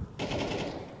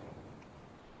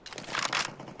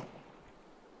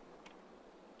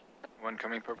 One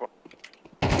coming purple.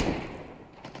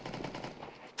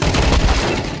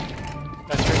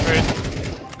 That's your trade.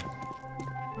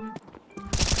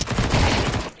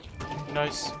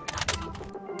 Nice.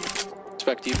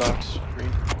 Expect E-box.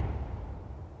 Green.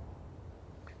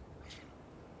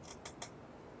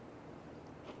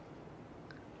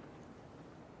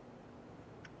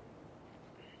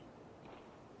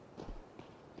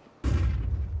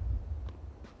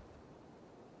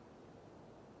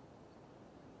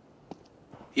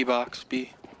 E-box,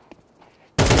 B.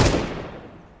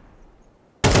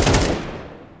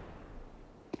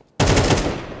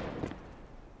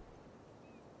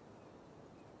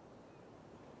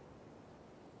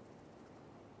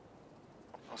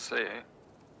 I'll say.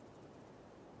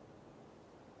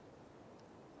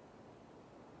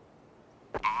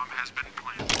 Bomb has been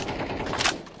planted.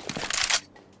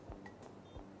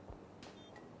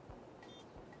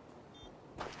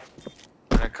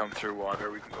 When I come through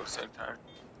water, we can go same time.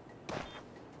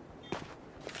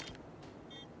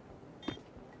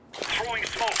 Throwing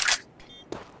smoke.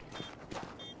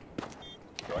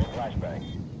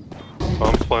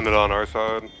 Bomb's planted on our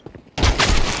side.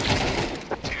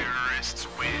 Terrorists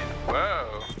win.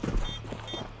 Whoa.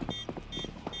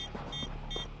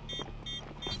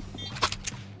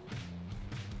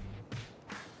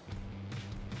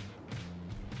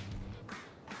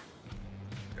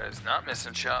 Guy's not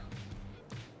missing shot.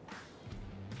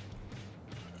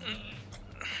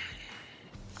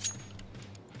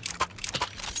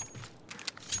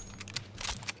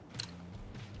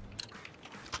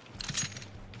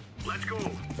 Let's go.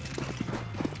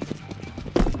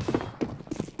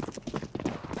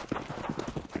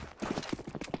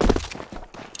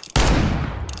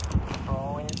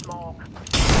 Throwing smoke.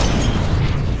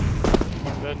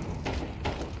 Dead.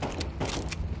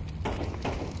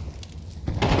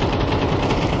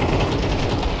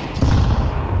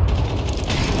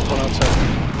 One outside.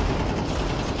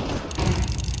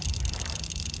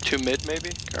 2 mid, maybe?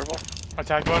 Careful.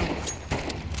 Attack one.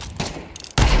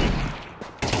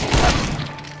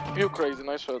 You crazy,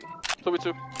 nice shot.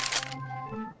 2v2.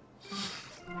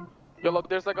 Yellow,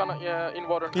 there's a gun in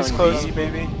water. He's Coming close. B,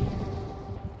 baby.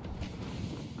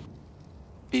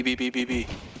 B, B, B, B, B.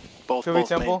 Both, Philly both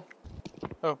temple.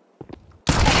 Oh.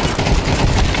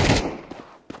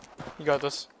 You got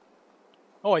this.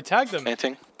 Oh, I tagged him.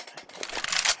 Planting.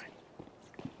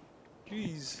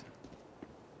 Jeez.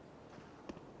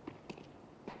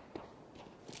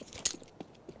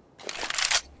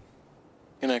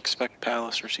 Gonna expect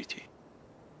Palace or CT.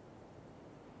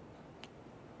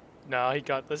 Nah, he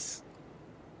got this.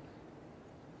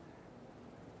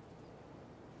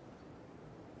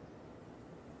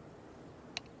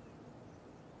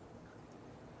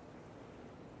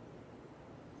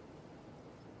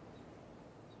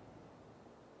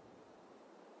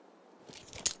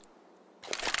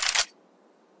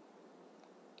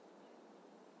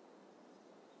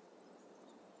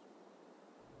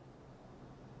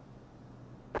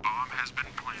 Bomb has been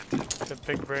planted. The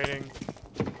big braining.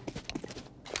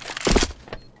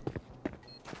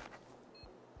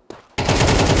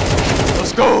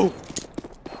 Let's go!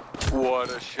 What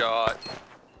a shot.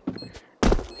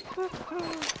 I'm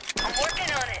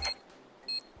working on it.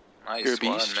 Nice You're a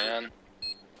one, beast. man.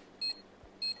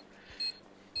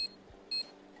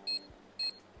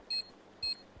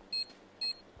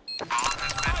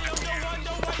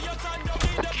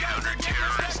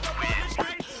 Counter-terrorist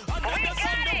win. We got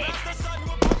it.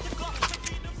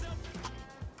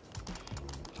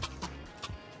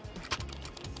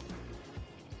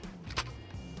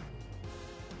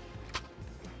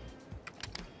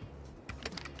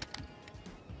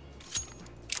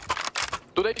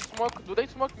 Do they smoke? Do they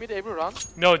smoke mid every round?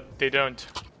 No, they don't.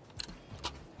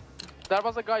 There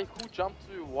was a guy who jumped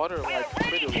to water We're like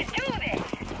ready to middle. do this.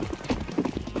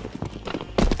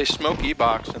 They smoke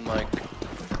E-box and like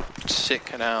sick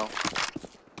canal.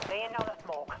 They know the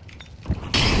smoke.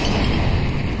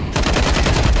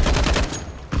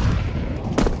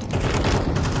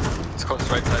 It's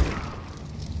close right side.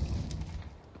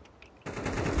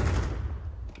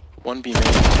 1 B main.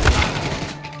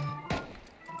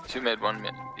 2 mid, 1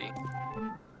 mid. B.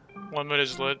 1 minute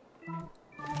is lit.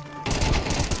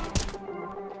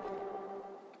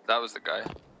 That was the guy.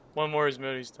 One more is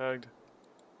mid, he's tagged.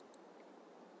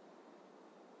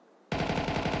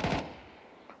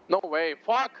 No way.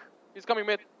 Fuck. He's coming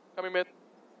mid. Coming mid.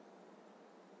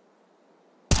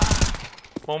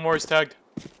 One more is tagged.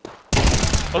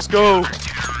 Let's go!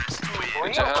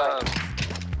 Good job.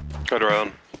 Cut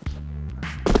around.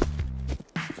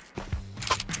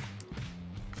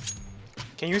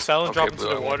 Can you silent Okay, drop into Blue,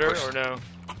 I the won't water push. or no?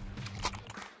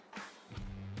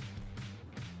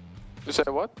 You said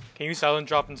what? Can you silent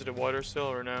drop into the water still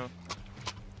or no?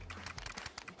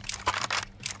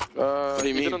 do you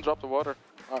He mean? didn't drop the water.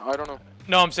 I don't know.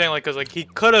 No, I'm saying like, cause like he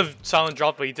could have silent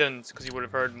dropped, but he didn't, cause he would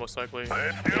have heard most likely. It's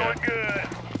doing good.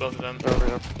 Both of them. Oh,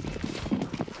 yeah.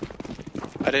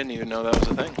 I didn't even know that was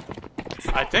a thing.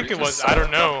 I think You it just was. I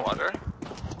don't silent drop know. water?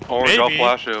 Orange, I'll Maybe.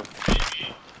 flash you.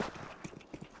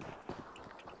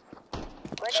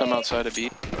 Some outside of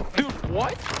B. Dude,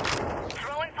 what?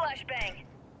 Throwing flashbang.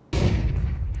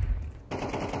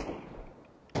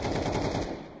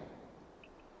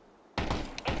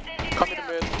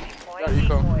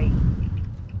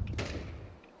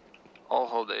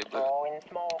 Hold A, blue. Throwing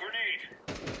smoke. Grenade.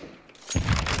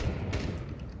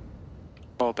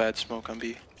 Oh, bad smoke on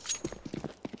B.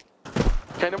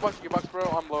 Can you watch E-box, bro?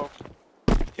 I'm low.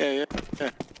 Yeah.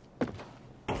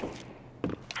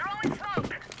 Throwing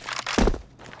smoke.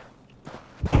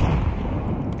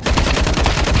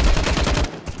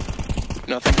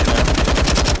 Nothing canal.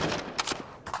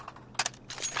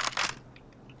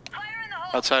 Fire in the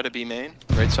hole. Outside of B main,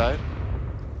 right side.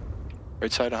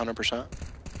 Right side 100%.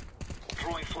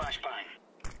 Throwing flashbang.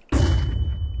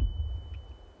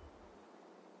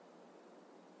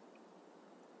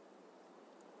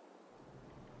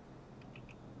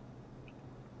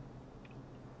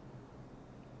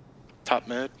 Top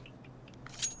mid.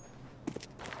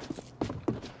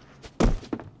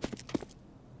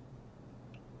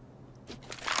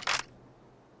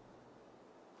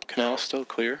 Canal still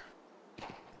clear.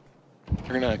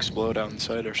 They're gonna explode out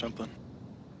inside or something.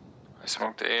 I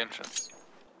smoked the A entrance.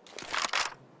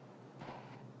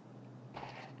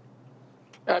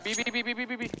 B.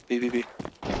 BBB.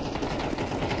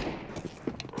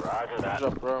 Roger Good that.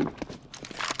 job, bro.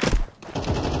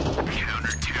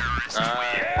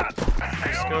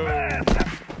 Let's go.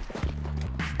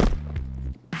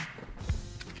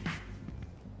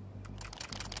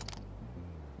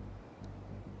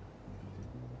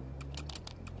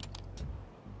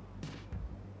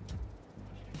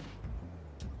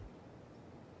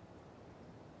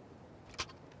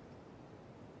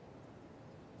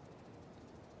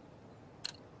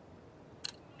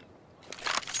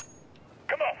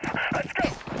 Come on, let's go.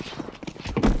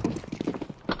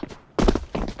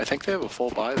 I think they have a full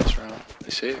buy this round. They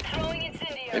saved. Throwing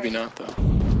incendiary. Maybe not though.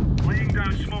 Laying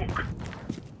down smoke.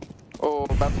 Oh,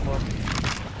 bad smoke.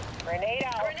 Grenade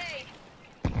out. Grenade.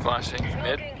 Flashing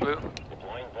mid, blue.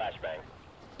 Deploying flashbang.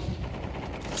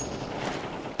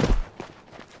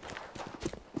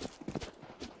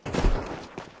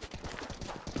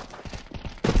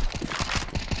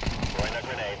 Deploying a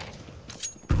grenade.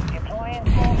 Deploying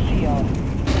smoke shield.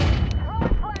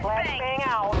 Flashbang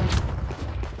out.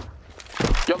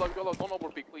 Yellow, don't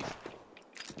overpeak, please.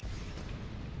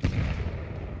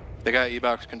 They got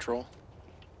E-box control.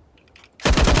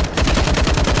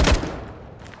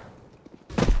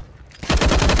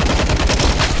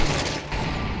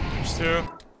 There's two.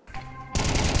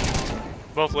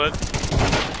 Both lit.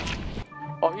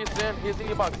 Oh, he's in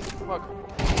E-box. Fuck.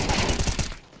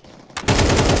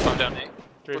 I'm down A.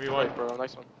 Good 3v1. play, bro.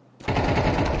 Nice one.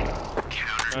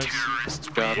 Nice.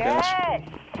 Good job, guys.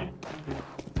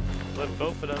 Lit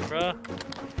both of them, bruh.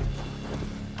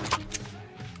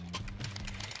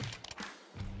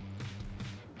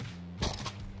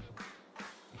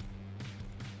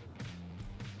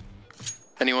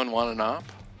 Anyone want an op?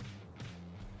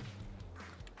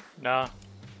 Nah.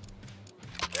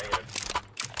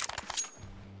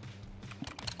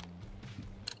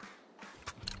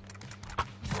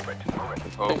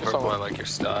 Oh, Thank you so purple, I much. like your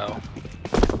style.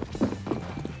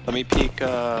 Let me peek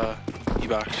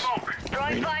E-box.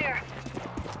 Drawing Green. fire.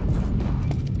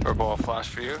 Purple, I'll flash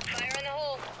for you. Fire in the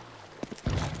hole.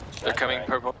 They're coming,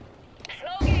 purple.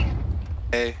 Smoking.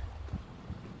 A.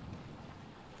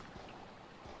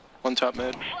 One top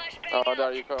mid. Flashbang Oh,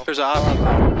 there you go. There's a op.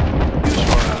 Use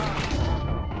for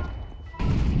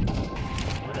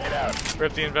Grenade out.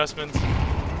 Rip the investments.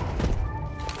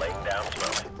 Laying down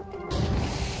smoke.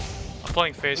 I'm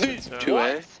playing Faceit, so.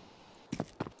 2A.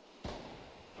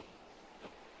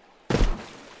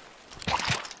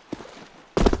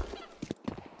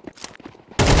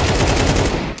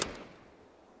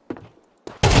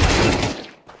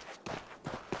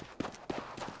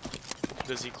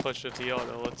 Does he clutch with the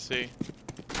auto? Let's see.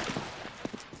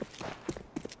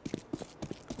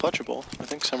 Clutchable. I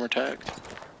think some are tagged.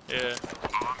 Yeah.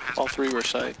 All three were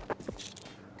sight.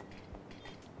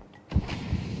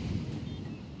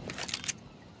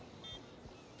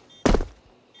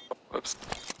 Whoops.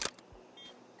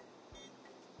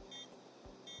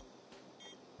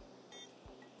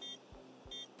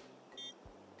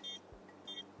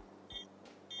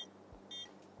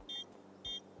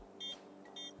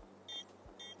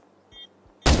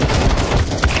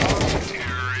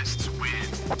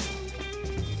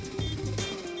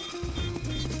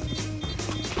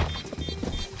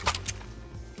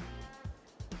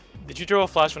 Did you throw a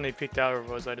flash when they peeked out, or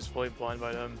was I just fully blind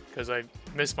by them? Because I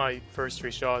missed my first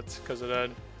 3 shots because of that.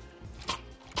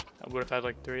 I would have had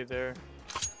like 3 there.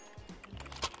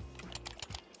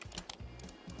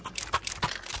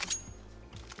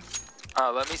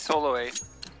 Let me solo A.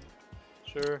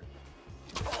 Sure.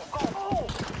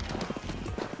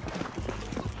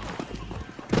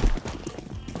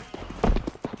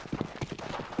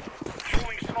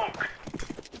 Throwing smoke.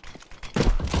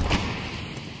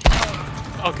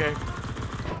 Okay.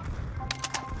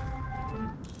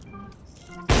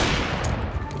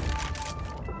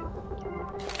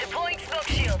 Deploying smoke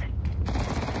shield.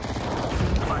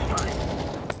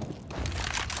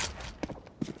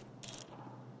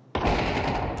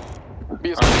 B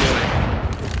is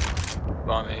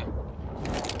On me.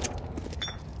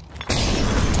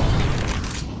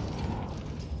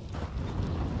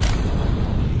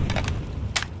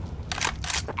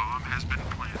 Bomb has been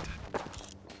planted.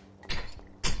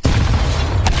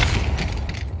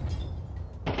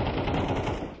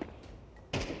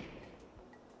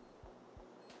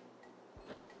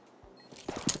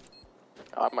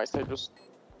 I might say just.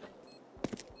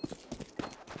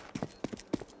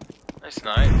 Nice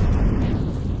night.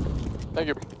 Thank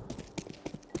you.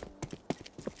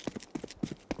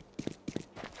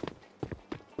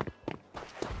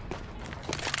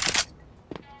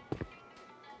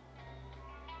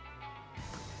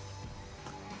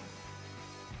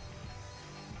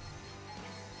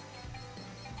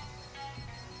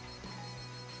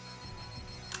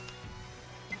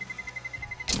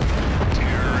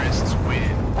 Terrorists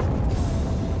win.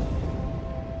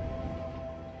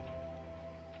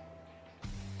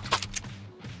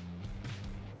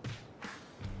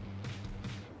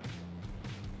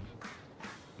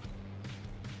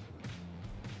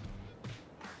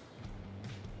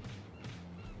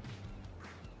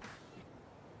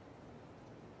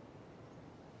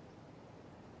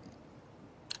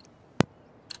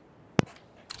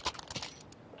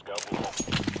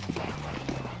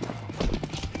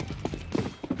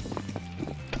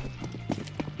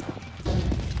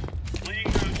 Laying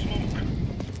down smoke.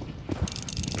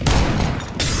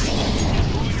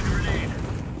 Throwing a grenade.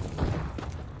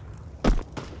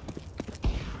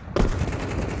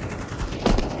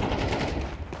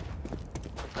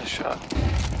 Nice shot.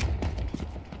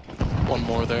 One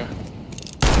more there.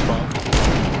 Bomb.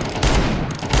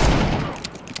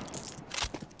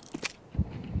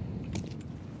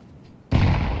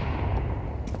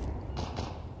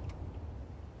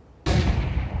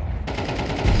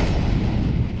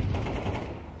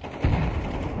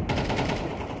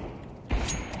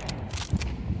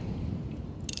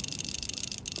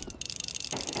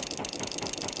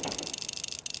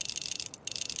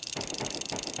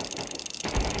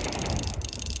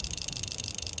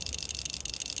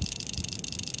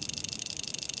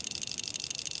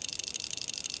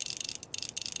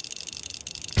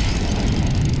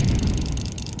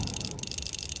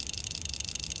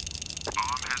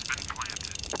 Bomb has been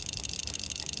planted.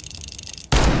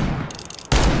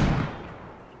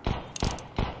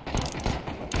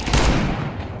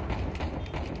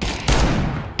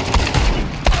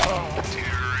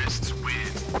 Terrorists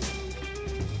win.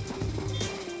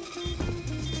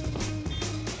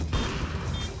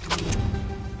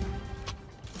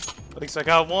 At least I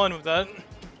got one with that.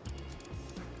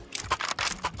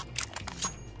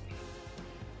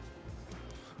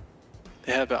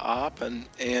 They have an op and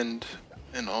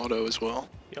an auto as well.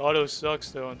 The auto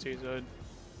sucks though on T-side.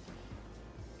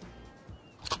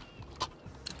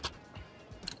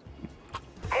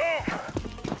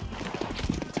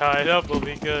 Tied up will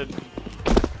be good.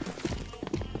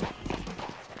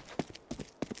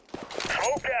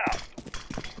 Smoke out.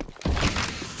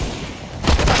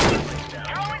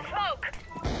 Throwing smoke.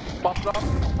 Bomb drop.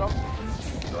 Drop.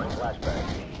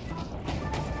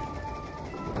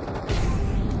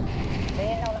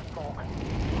 Laying down a smoke.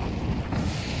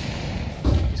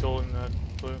 He's holding that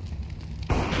blue.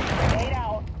 Laid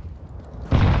out.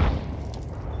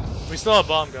 We still have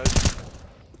bomb, guys.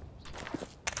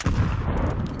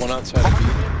 One outside of B.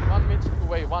 1 minute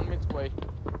away. 1 minute away.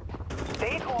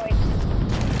 Decoy.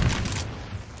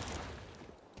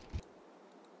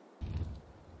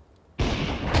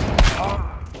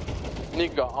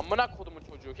 Nigga, amına kodumun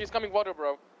çocuğu. He's coming water,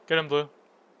 bro. Get him, blue.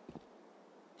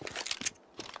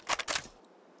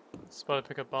 It's about to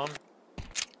pick up bomb.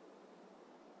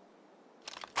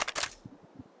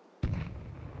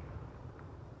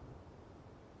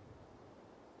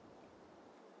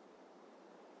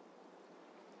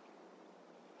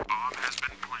 Bomb has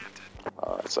been planted.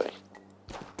 I see.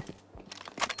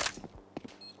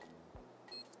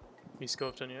 He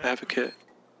scoped on you. I have a kit.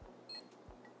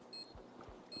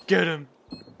 Get him!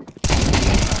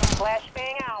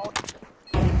 Flashbang out.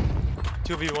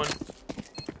 2v1.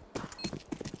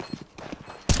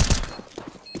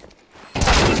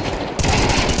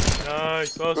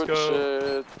 Nice, let's Good go.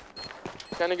 shit.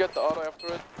 Can you get the auto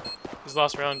after it? His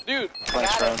last round. Dude,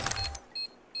 Last round.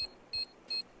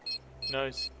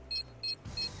 Nice.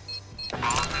 Bomb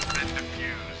has been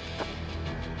defused.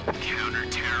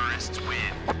 Counter-terrorists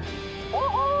win.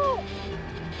 Woohoo!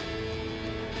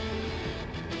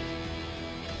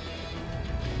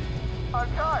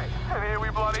 Okay, and here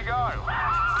we bloody go.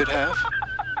 Good half.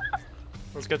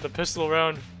 Let's get the pistol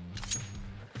round.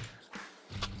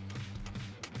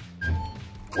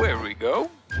 Where we go?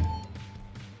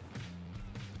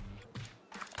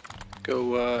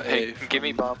 Go Hey, A. give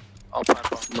me bomb. I'll plant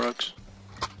bomb. From Rugs.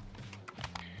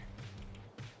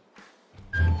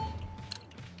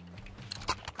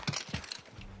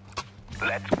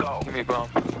 Let's go. Give me bomb.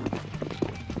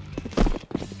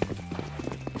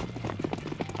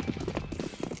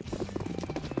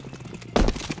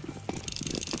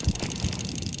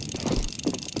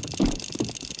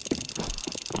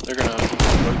 They're gonna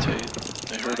rotate.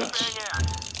 They heard us.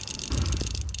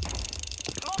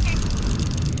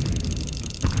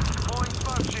 Deploying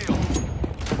smoke shield.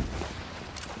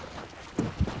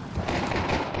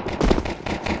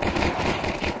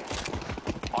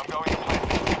 I'm going to plant.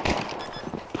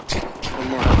 One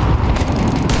more.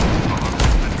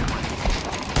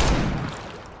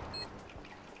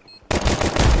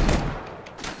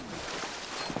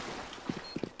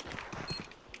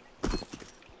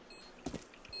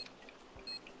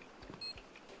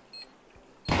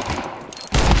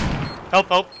 Help,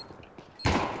 help.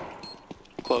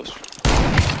 Close.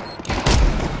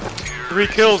 3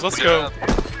 kills, let's go.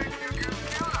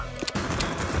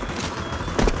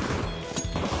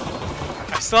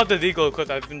 I still have the deagle equipped.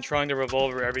 I've been trying the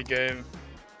revolver every game.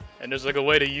 And there's like a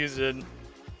way to use it.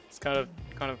 It's kind of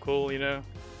cool, you know?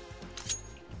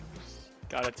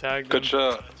 Gotta tag them. Good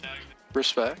shot.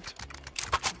 Respect.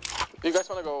 You guys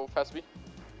wanna go fast B?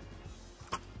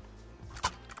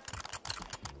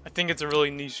 I think it's a really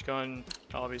niche gun,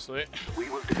 obviously. We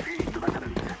will defeat the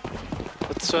enemy.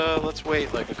 Let's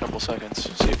wait like a couple seconds.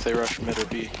 See if they rush mid or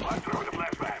B. I'm throwing a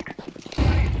flashbang.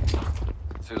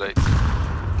 Too late.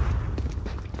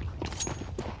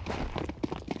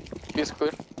 B is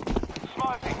clear.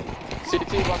 Smoking.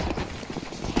 CT, one CT.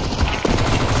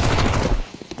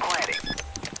 Planting.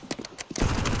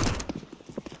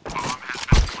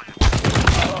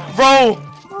 Bro!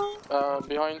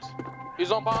 Behind.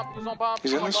 He's on bomb, he's on bomb.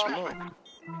 He's in on the bomb. smoke.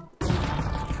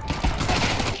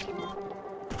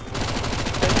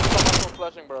 Thank you so much for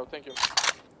flashing, bro. Thank you.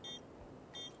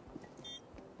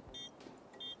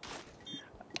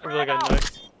 I really got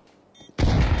knifed.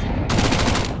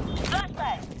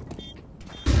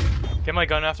 Get my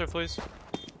gun after, please.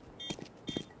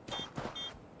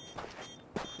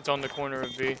 It's on the corner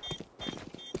of B.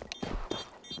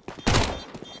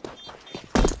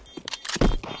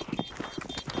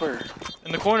 Where?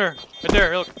 In the corner! Right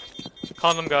there, look.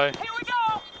 Condom guy. Here we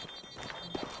go!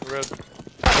 Rib.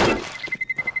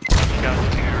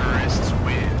 Terrorists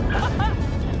win.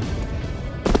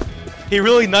 He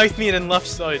really knifed me and then left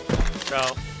side.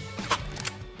 Wow.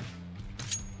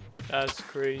 That's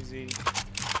crazy.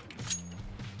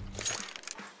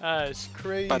 That's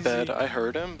crazy. My bad. I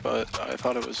heard him, but I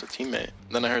thought it was a teammate.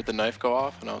 Then I heard the knife go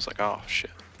off, and I was like, oh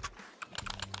shit.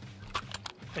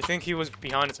 I think he was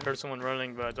behind us. I heard someone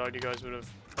running, but I thought you guys would have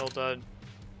held that.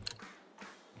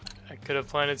 I could have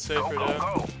planted safer Go, though.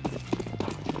 go.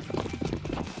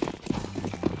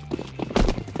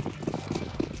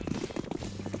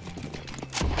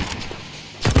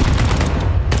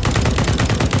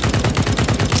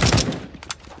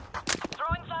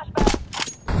 Throwing flashbang.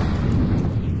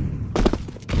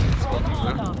 Throwing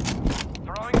Molotov.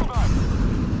 Throwing smoke.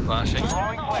 Flashing.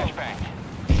 Throwing flashbang.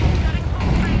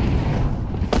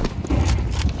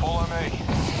 Follow me.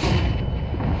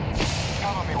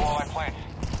 Cover me while I plant.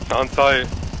 On site.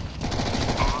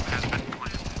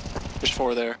 There's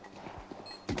 4 there.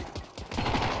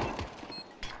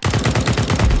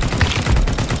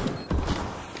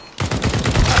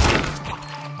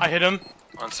 I hit him.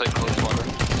 On site close water.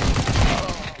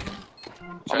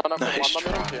 Nice Anlamıyorum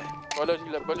try. ki.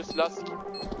 Böyle silah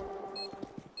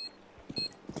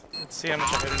Let's see how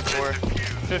much I hit him for.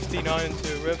 59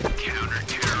 to rip.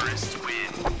 Counter-terrorists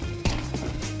win.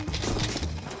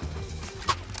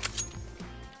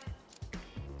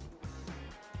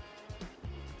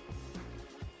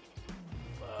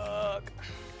 Fuck.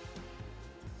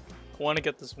 I want to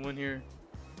get this win here.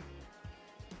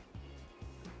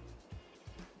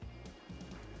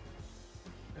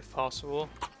 If possible.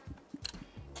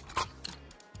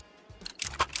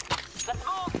 Let's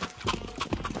move.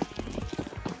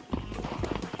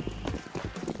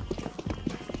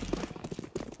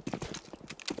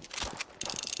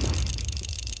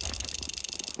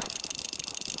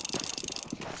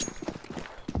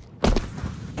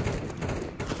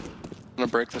 I'm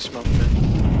gonna break the smoke mid.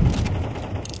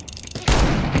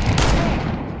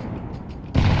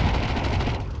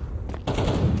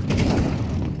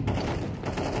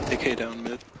 AK down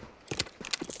mid.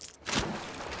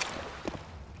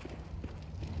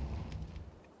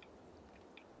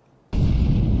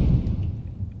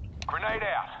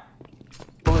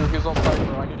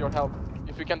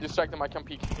 we can distract them, I can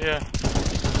peek. Yeah.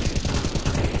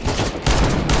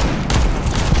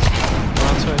 We're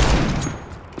outside.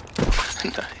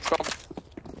 Nice. Go.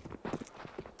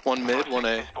 One mid, one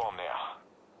A. Bomb there.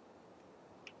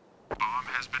 Bomb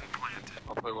has been planted.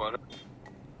 I'll play water.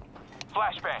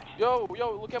 Flashbang. Yo,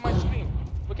 look at my screen.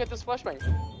 Look at this flashbang.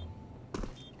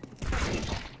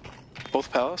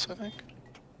 Both palace, I think.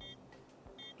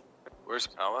 Where's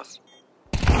Palace?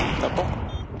 Temple.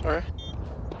 Alright.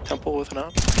 Temple with an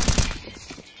op.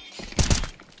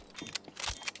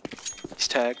 He's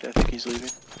tagged, I think he's leaving.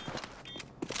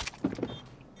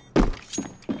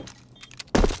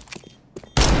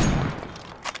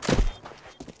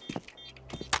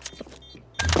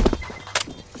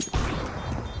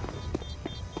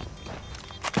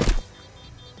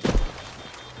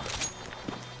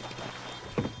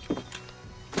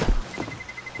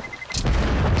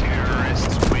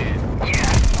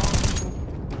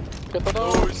 Get the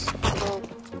nose.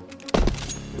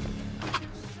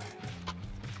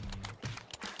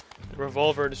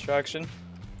 Revolver distraction.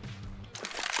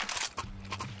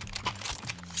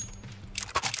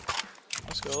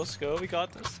 Let's go. We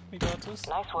got this.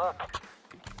 Nice work.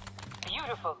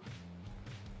 Beautiful.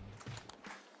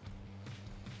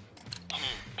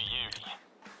 Beauty.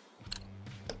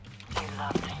 They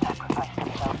love to sacrifice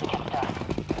themselves against us.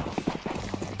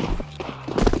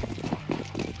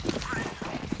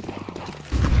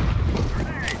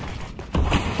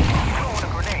 Throwing a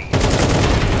grenade.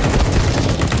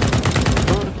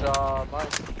 Good job,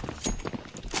 nice.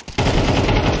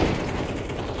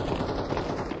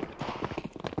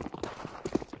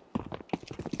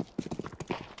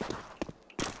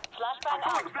 Flashbang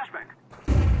out. Flashbang.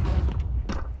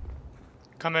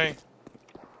 Coming.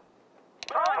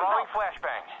 Throwing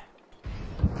flashbang.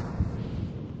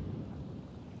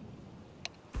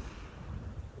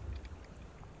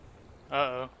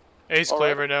 Uh-oh. Ace All clear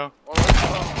right. right now.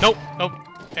 Alright. Nope.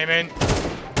 Amen.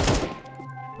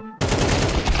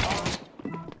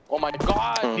 Oh my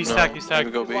god. Oh, He's no. tagged, he's tagged.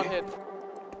 Maybe go B. One hit.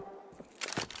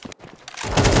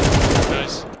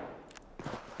 Nice.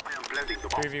 I am planting the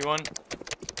bomb. 3v1.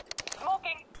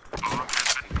 Smoking. Bomb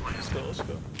has been planted. Let's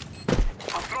go.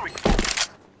 I'm throwing.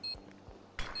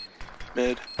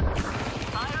 Mid.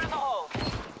 Fire in the hole.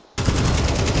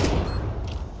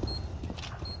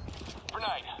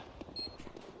 Grenade.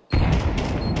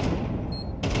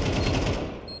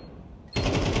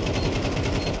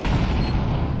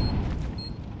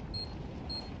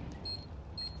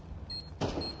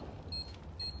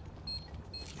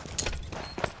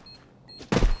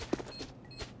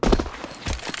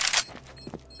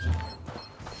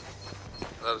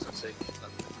 That was insane.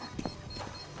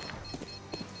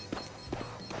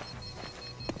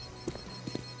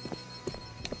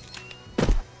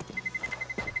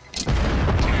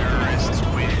 Terrorists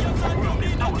win. World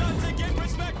is ours.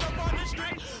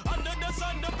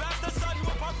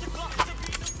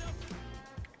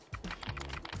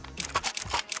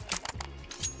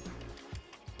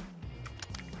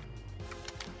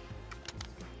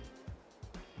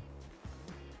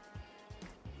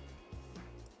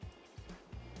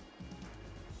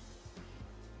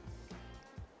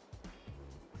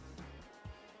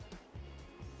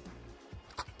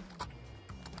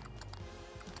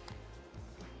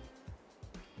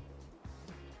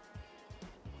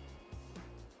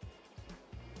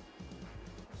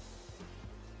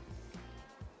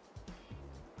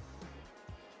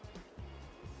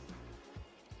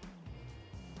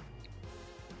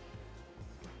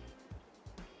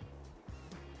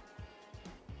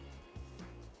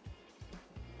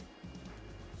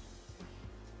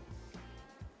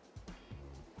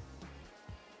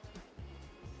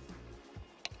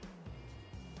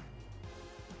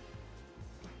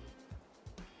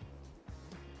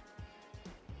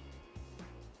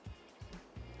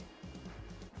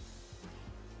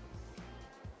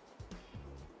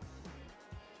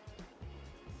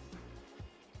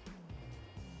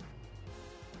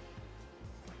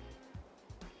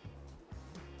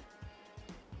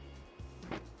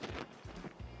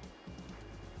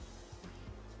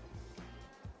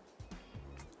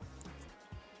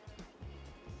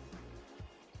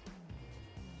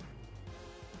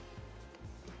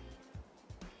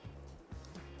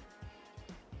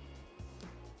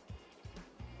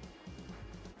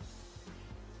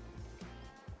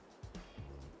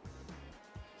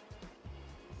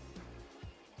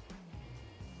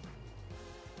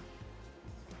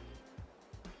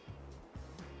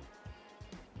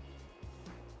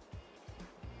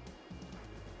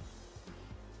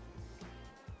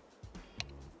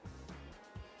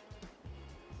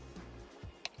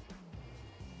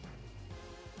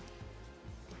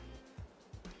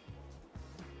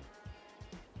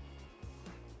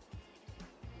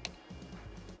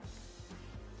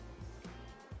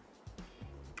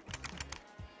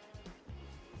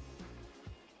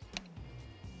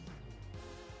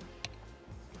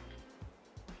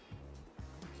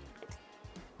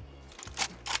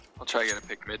 try to get a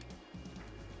pick mid.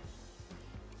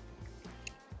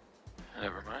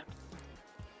 Never mind.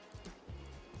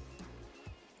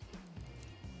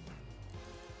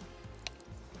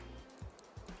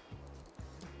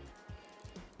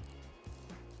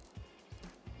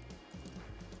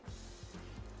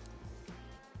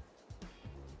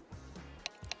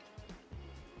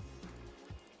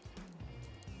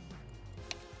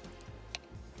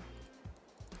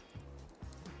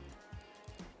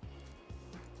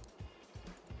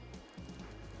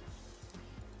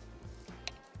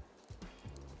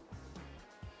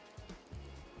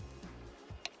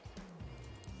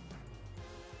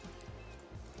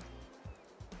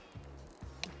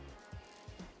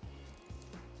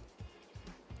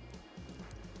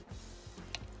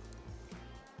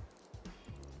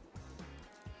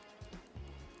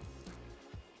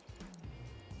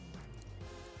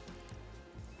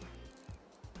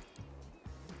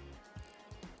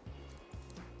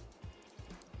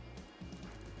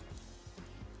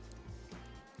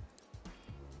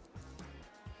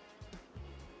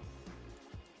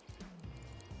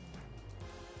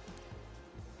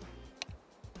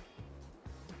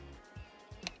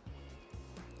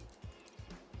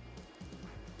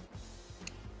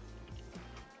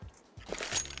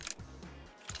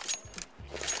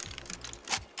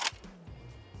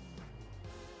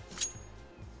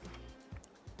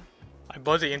 I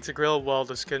bought the Integral while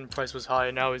the skin price was high,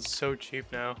 and now it's so cheap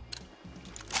now.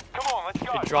 Come on, let's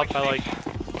go. It dropped by like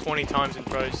 20 times in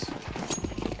price.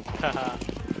 Haha.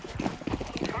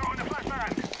 Throw in the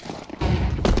flashbang.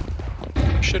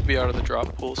 Should be out of the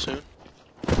drop pool soon.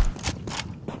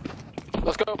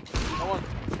 Let's go. No one.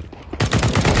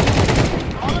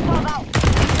 Molotov out.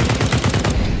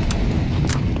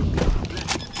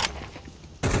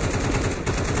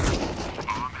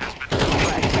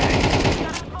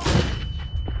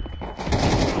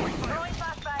 Throwing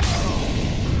flashbang.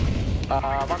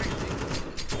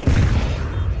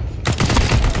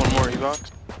 One more E-box.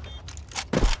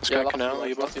 This Yeah, guy last canal,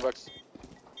 T-Bucks, E-box. last T-Bucks.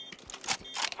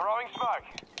 Throwing smoke.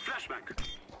 Flashbang.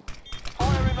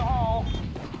 Fire in the hole.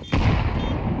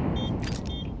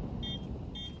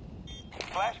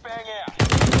 Flashbang out.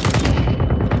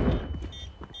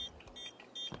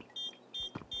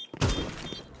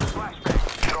 Flashbang.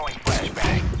 Throwing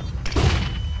flashbang.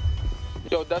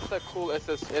 Yo, that's a cool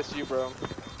SSU, bro.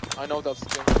 I know that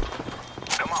skin.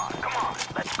 Come on,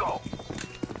 let's go.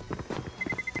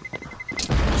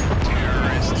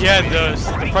 Yeah,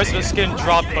 the price of the skin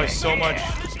dropped by so much.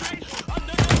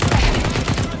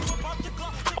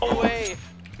 No way.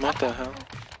 What the hell?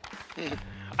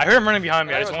 I heard him running behind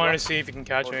me. I just wanted to see if he can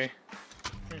catch me.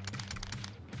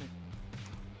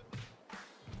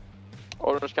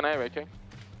 Orange, can I have AK?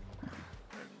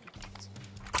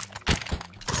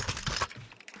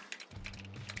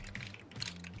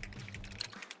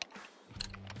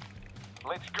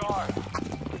 Let's go.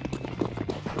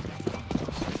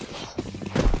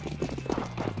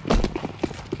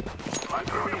 I'm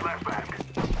throwing flashbang.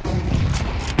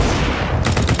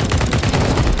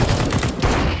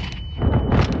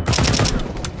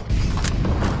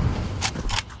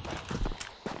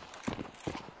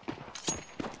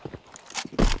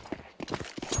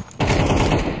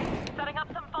 Setting up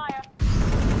some fire.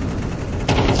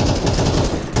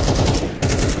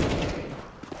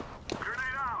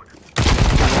 Grenade out.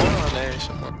 One on A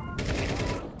somewhere.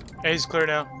 A's clear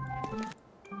now.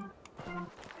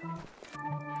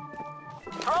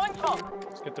 Throwing smoke.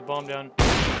 Let's get the bomb down.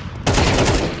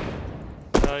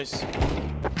 Nice.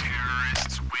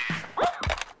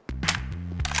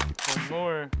 One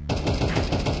more.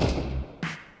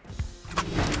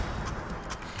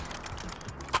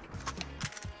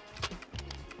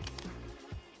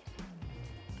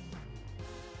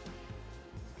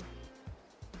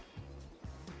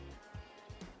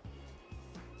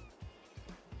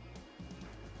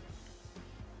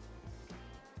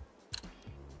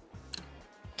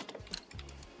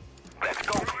 Let's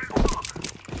go.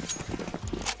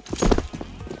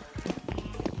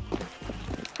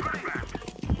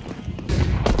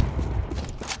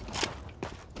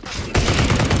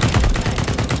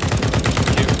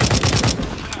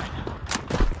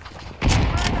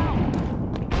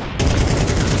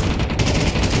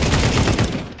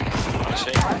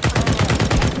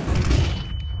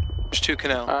 There's two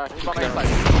canal. He's on Canal. A side.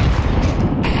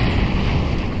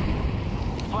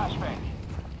 Flashbang.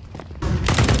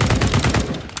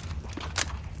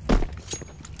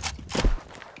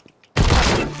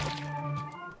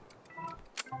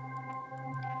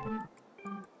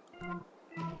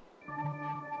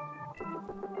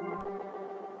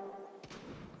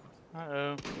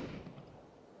 Uh-oh.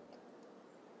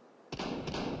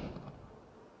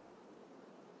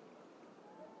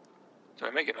 Do I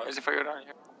make a noise if I go down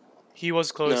here? He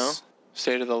was close. No.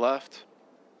 Stay to the left.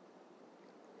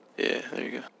 Yeah, there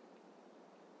you go.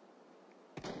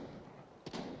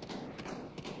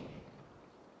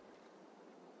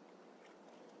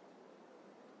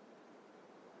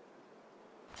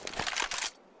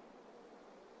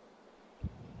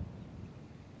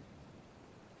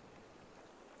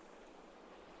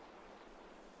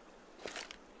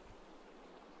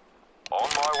 On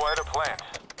my way to plant.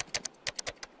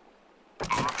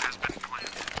 Bomb has been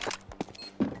planted.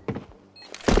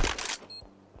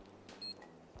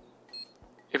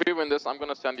 If you win this, I'm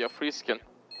gonna send you a free skin.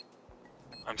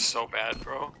 I'm so bad,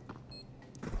 bro.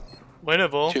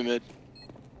 Winnable. 2 mid.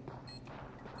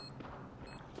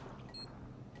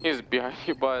 He's behind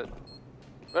you, but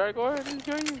very good. He's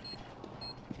behind you.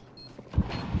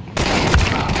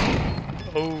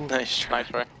 Oh. Nice try. Nice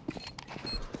try.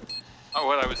 Oh,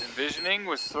 what I was envisioning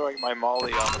was throwing my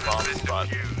molly on the bomb spot.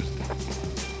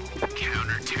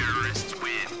 Counter-terrorists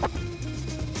win.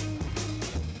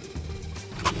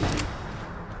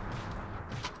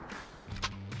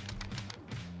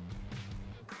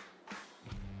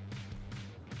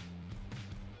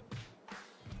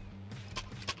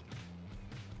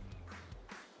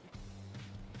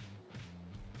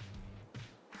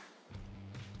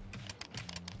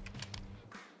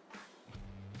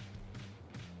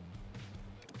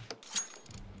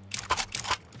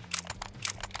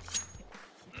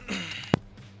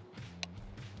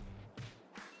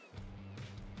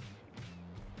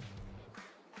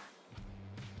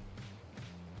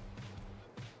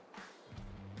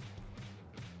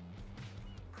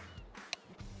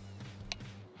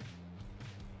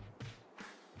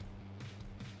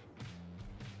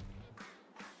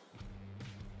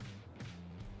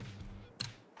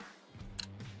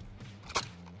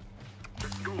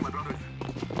 Go, my brothers.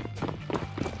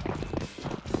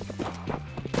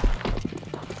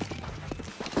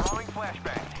 Throwing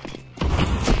flashbang.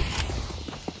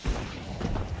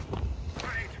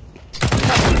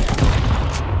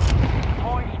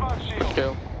 Deploying smoke shield.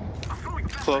 Kill.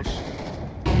 Close.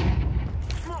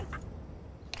 Smoke.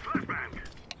 Flashbang.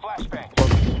 Flashbang.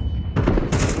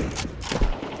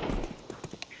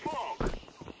 Fog.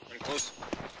 I'm close.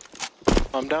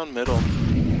 I'm down middle.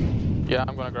 Yeah,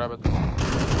 I'm gonna grab it.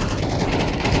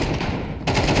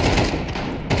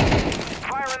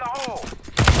 Fire in the hole.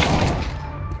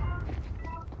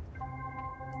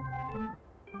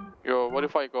 Yo, what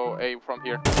if I go A from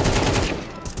here?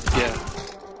 Yeah.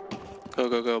 Go,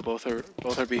 go, go. Both are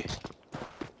B.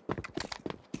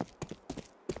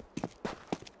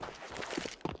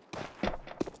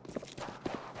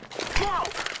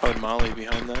 I would molly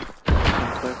behind that.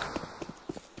 Quick.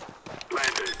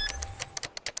 Landed.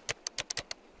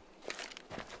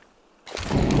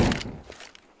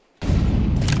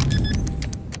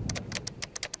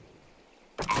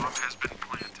 Bomb has been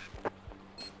planted.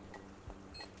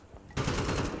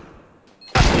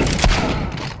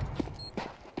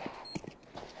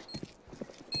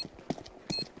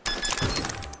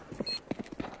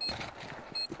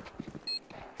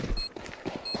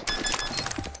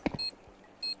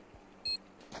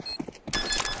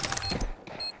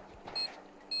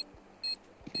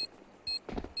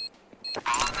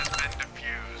 Bomb has been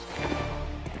defused.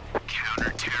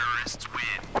 Counter-terrorists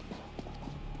win.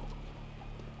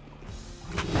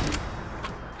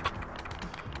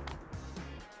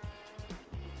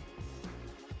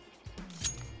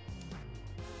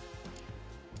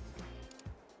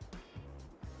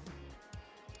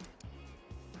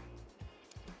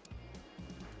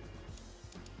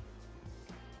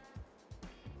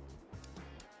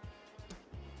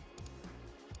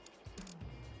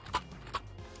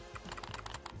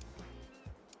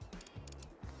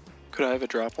 Could I have a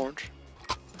drop orange?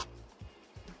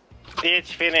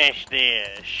 Let's finish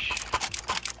this.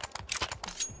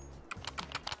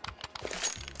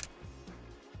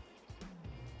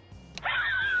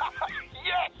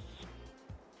 Yes!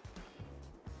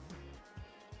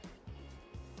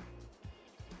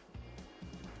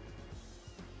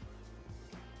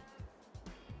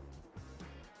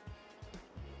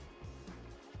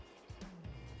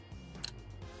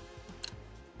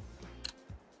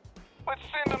 Let's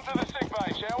send them to the sick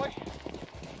bay, shall we?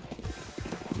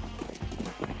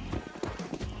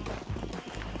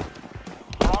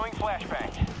 Throwing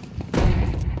flashbang.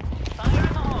 Fire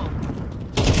in the hole.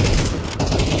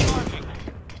 Charging.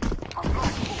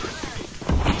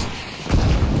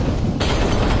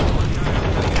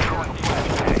 Throwing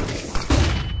flashbang.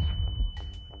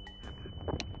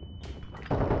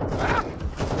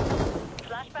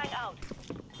 Flashbang out.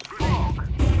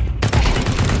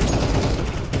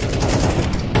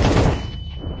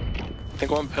 I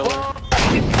think one pillar.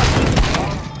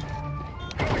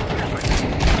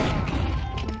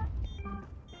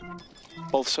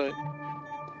 Both side.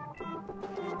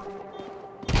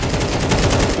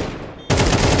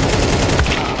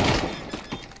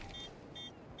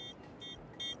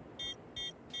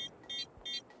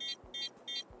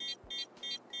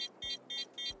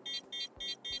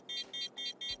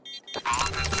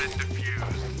 Bomb has been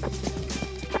defused.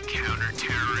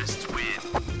 Counter-terrorists win.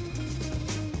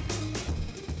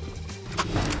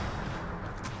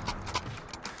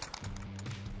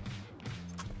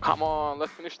 Come on,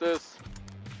 let's finish this.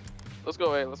 Let's go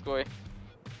away, let's go away.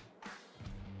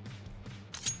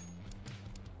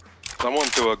 Someone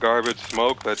threw a garbage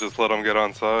smoke that just let them get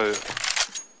on site.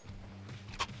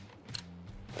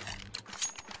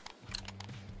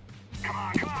 Come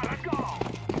on, let's go.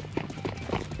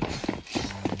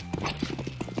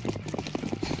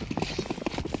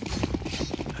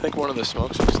 I think one of the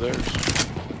smokes was theirs.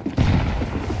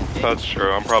 That's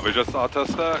true. I'm probably just auto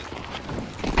stack.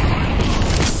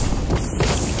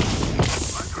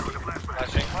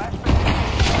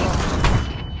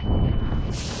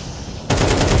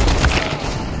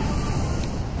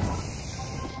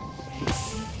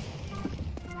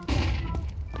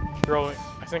 Throwing.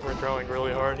 I think we're throwing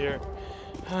really hard here.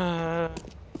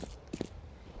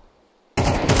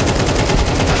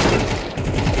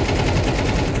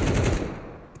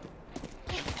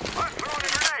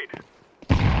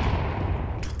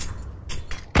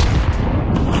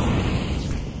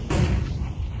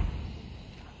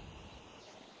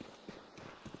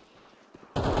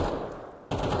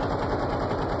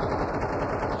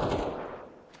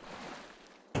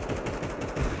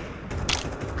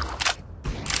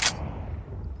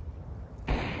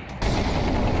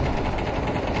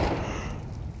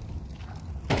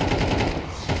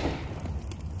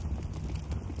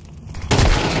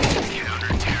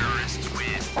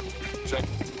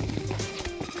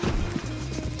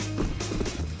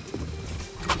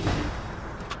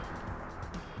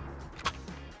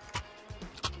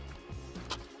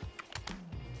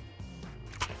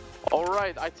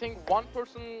 Alright, I think one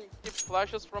person gives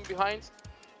flashes from behind.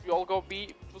 We all go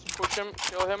B, just push him,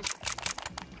 kill him.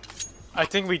 I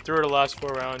think we threw the last 4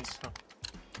 rounds.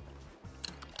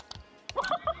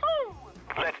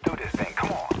 Let's do this thing,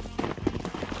 come on.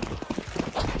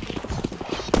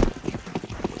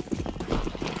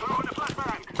 Throwing the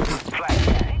flashbang.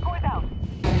 Flashbang. Going down.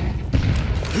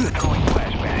 Throwing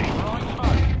flashbang. Throwing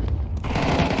smoke.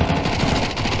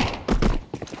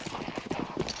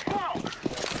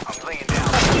 I'm laying down.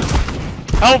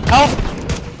 Help! Help!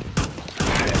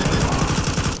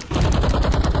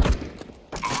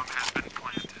 Bomb has been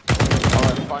planted.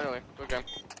 Alright, finally, good game.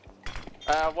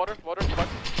 Water, what?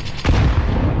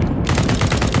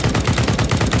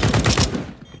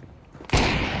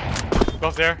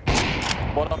 Both there.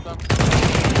 One of them.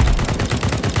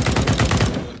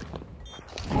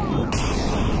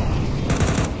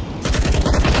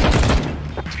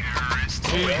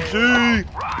 GG!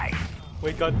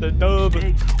 We got the dub!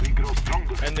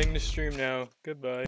 Ending the stream now. Goodbye.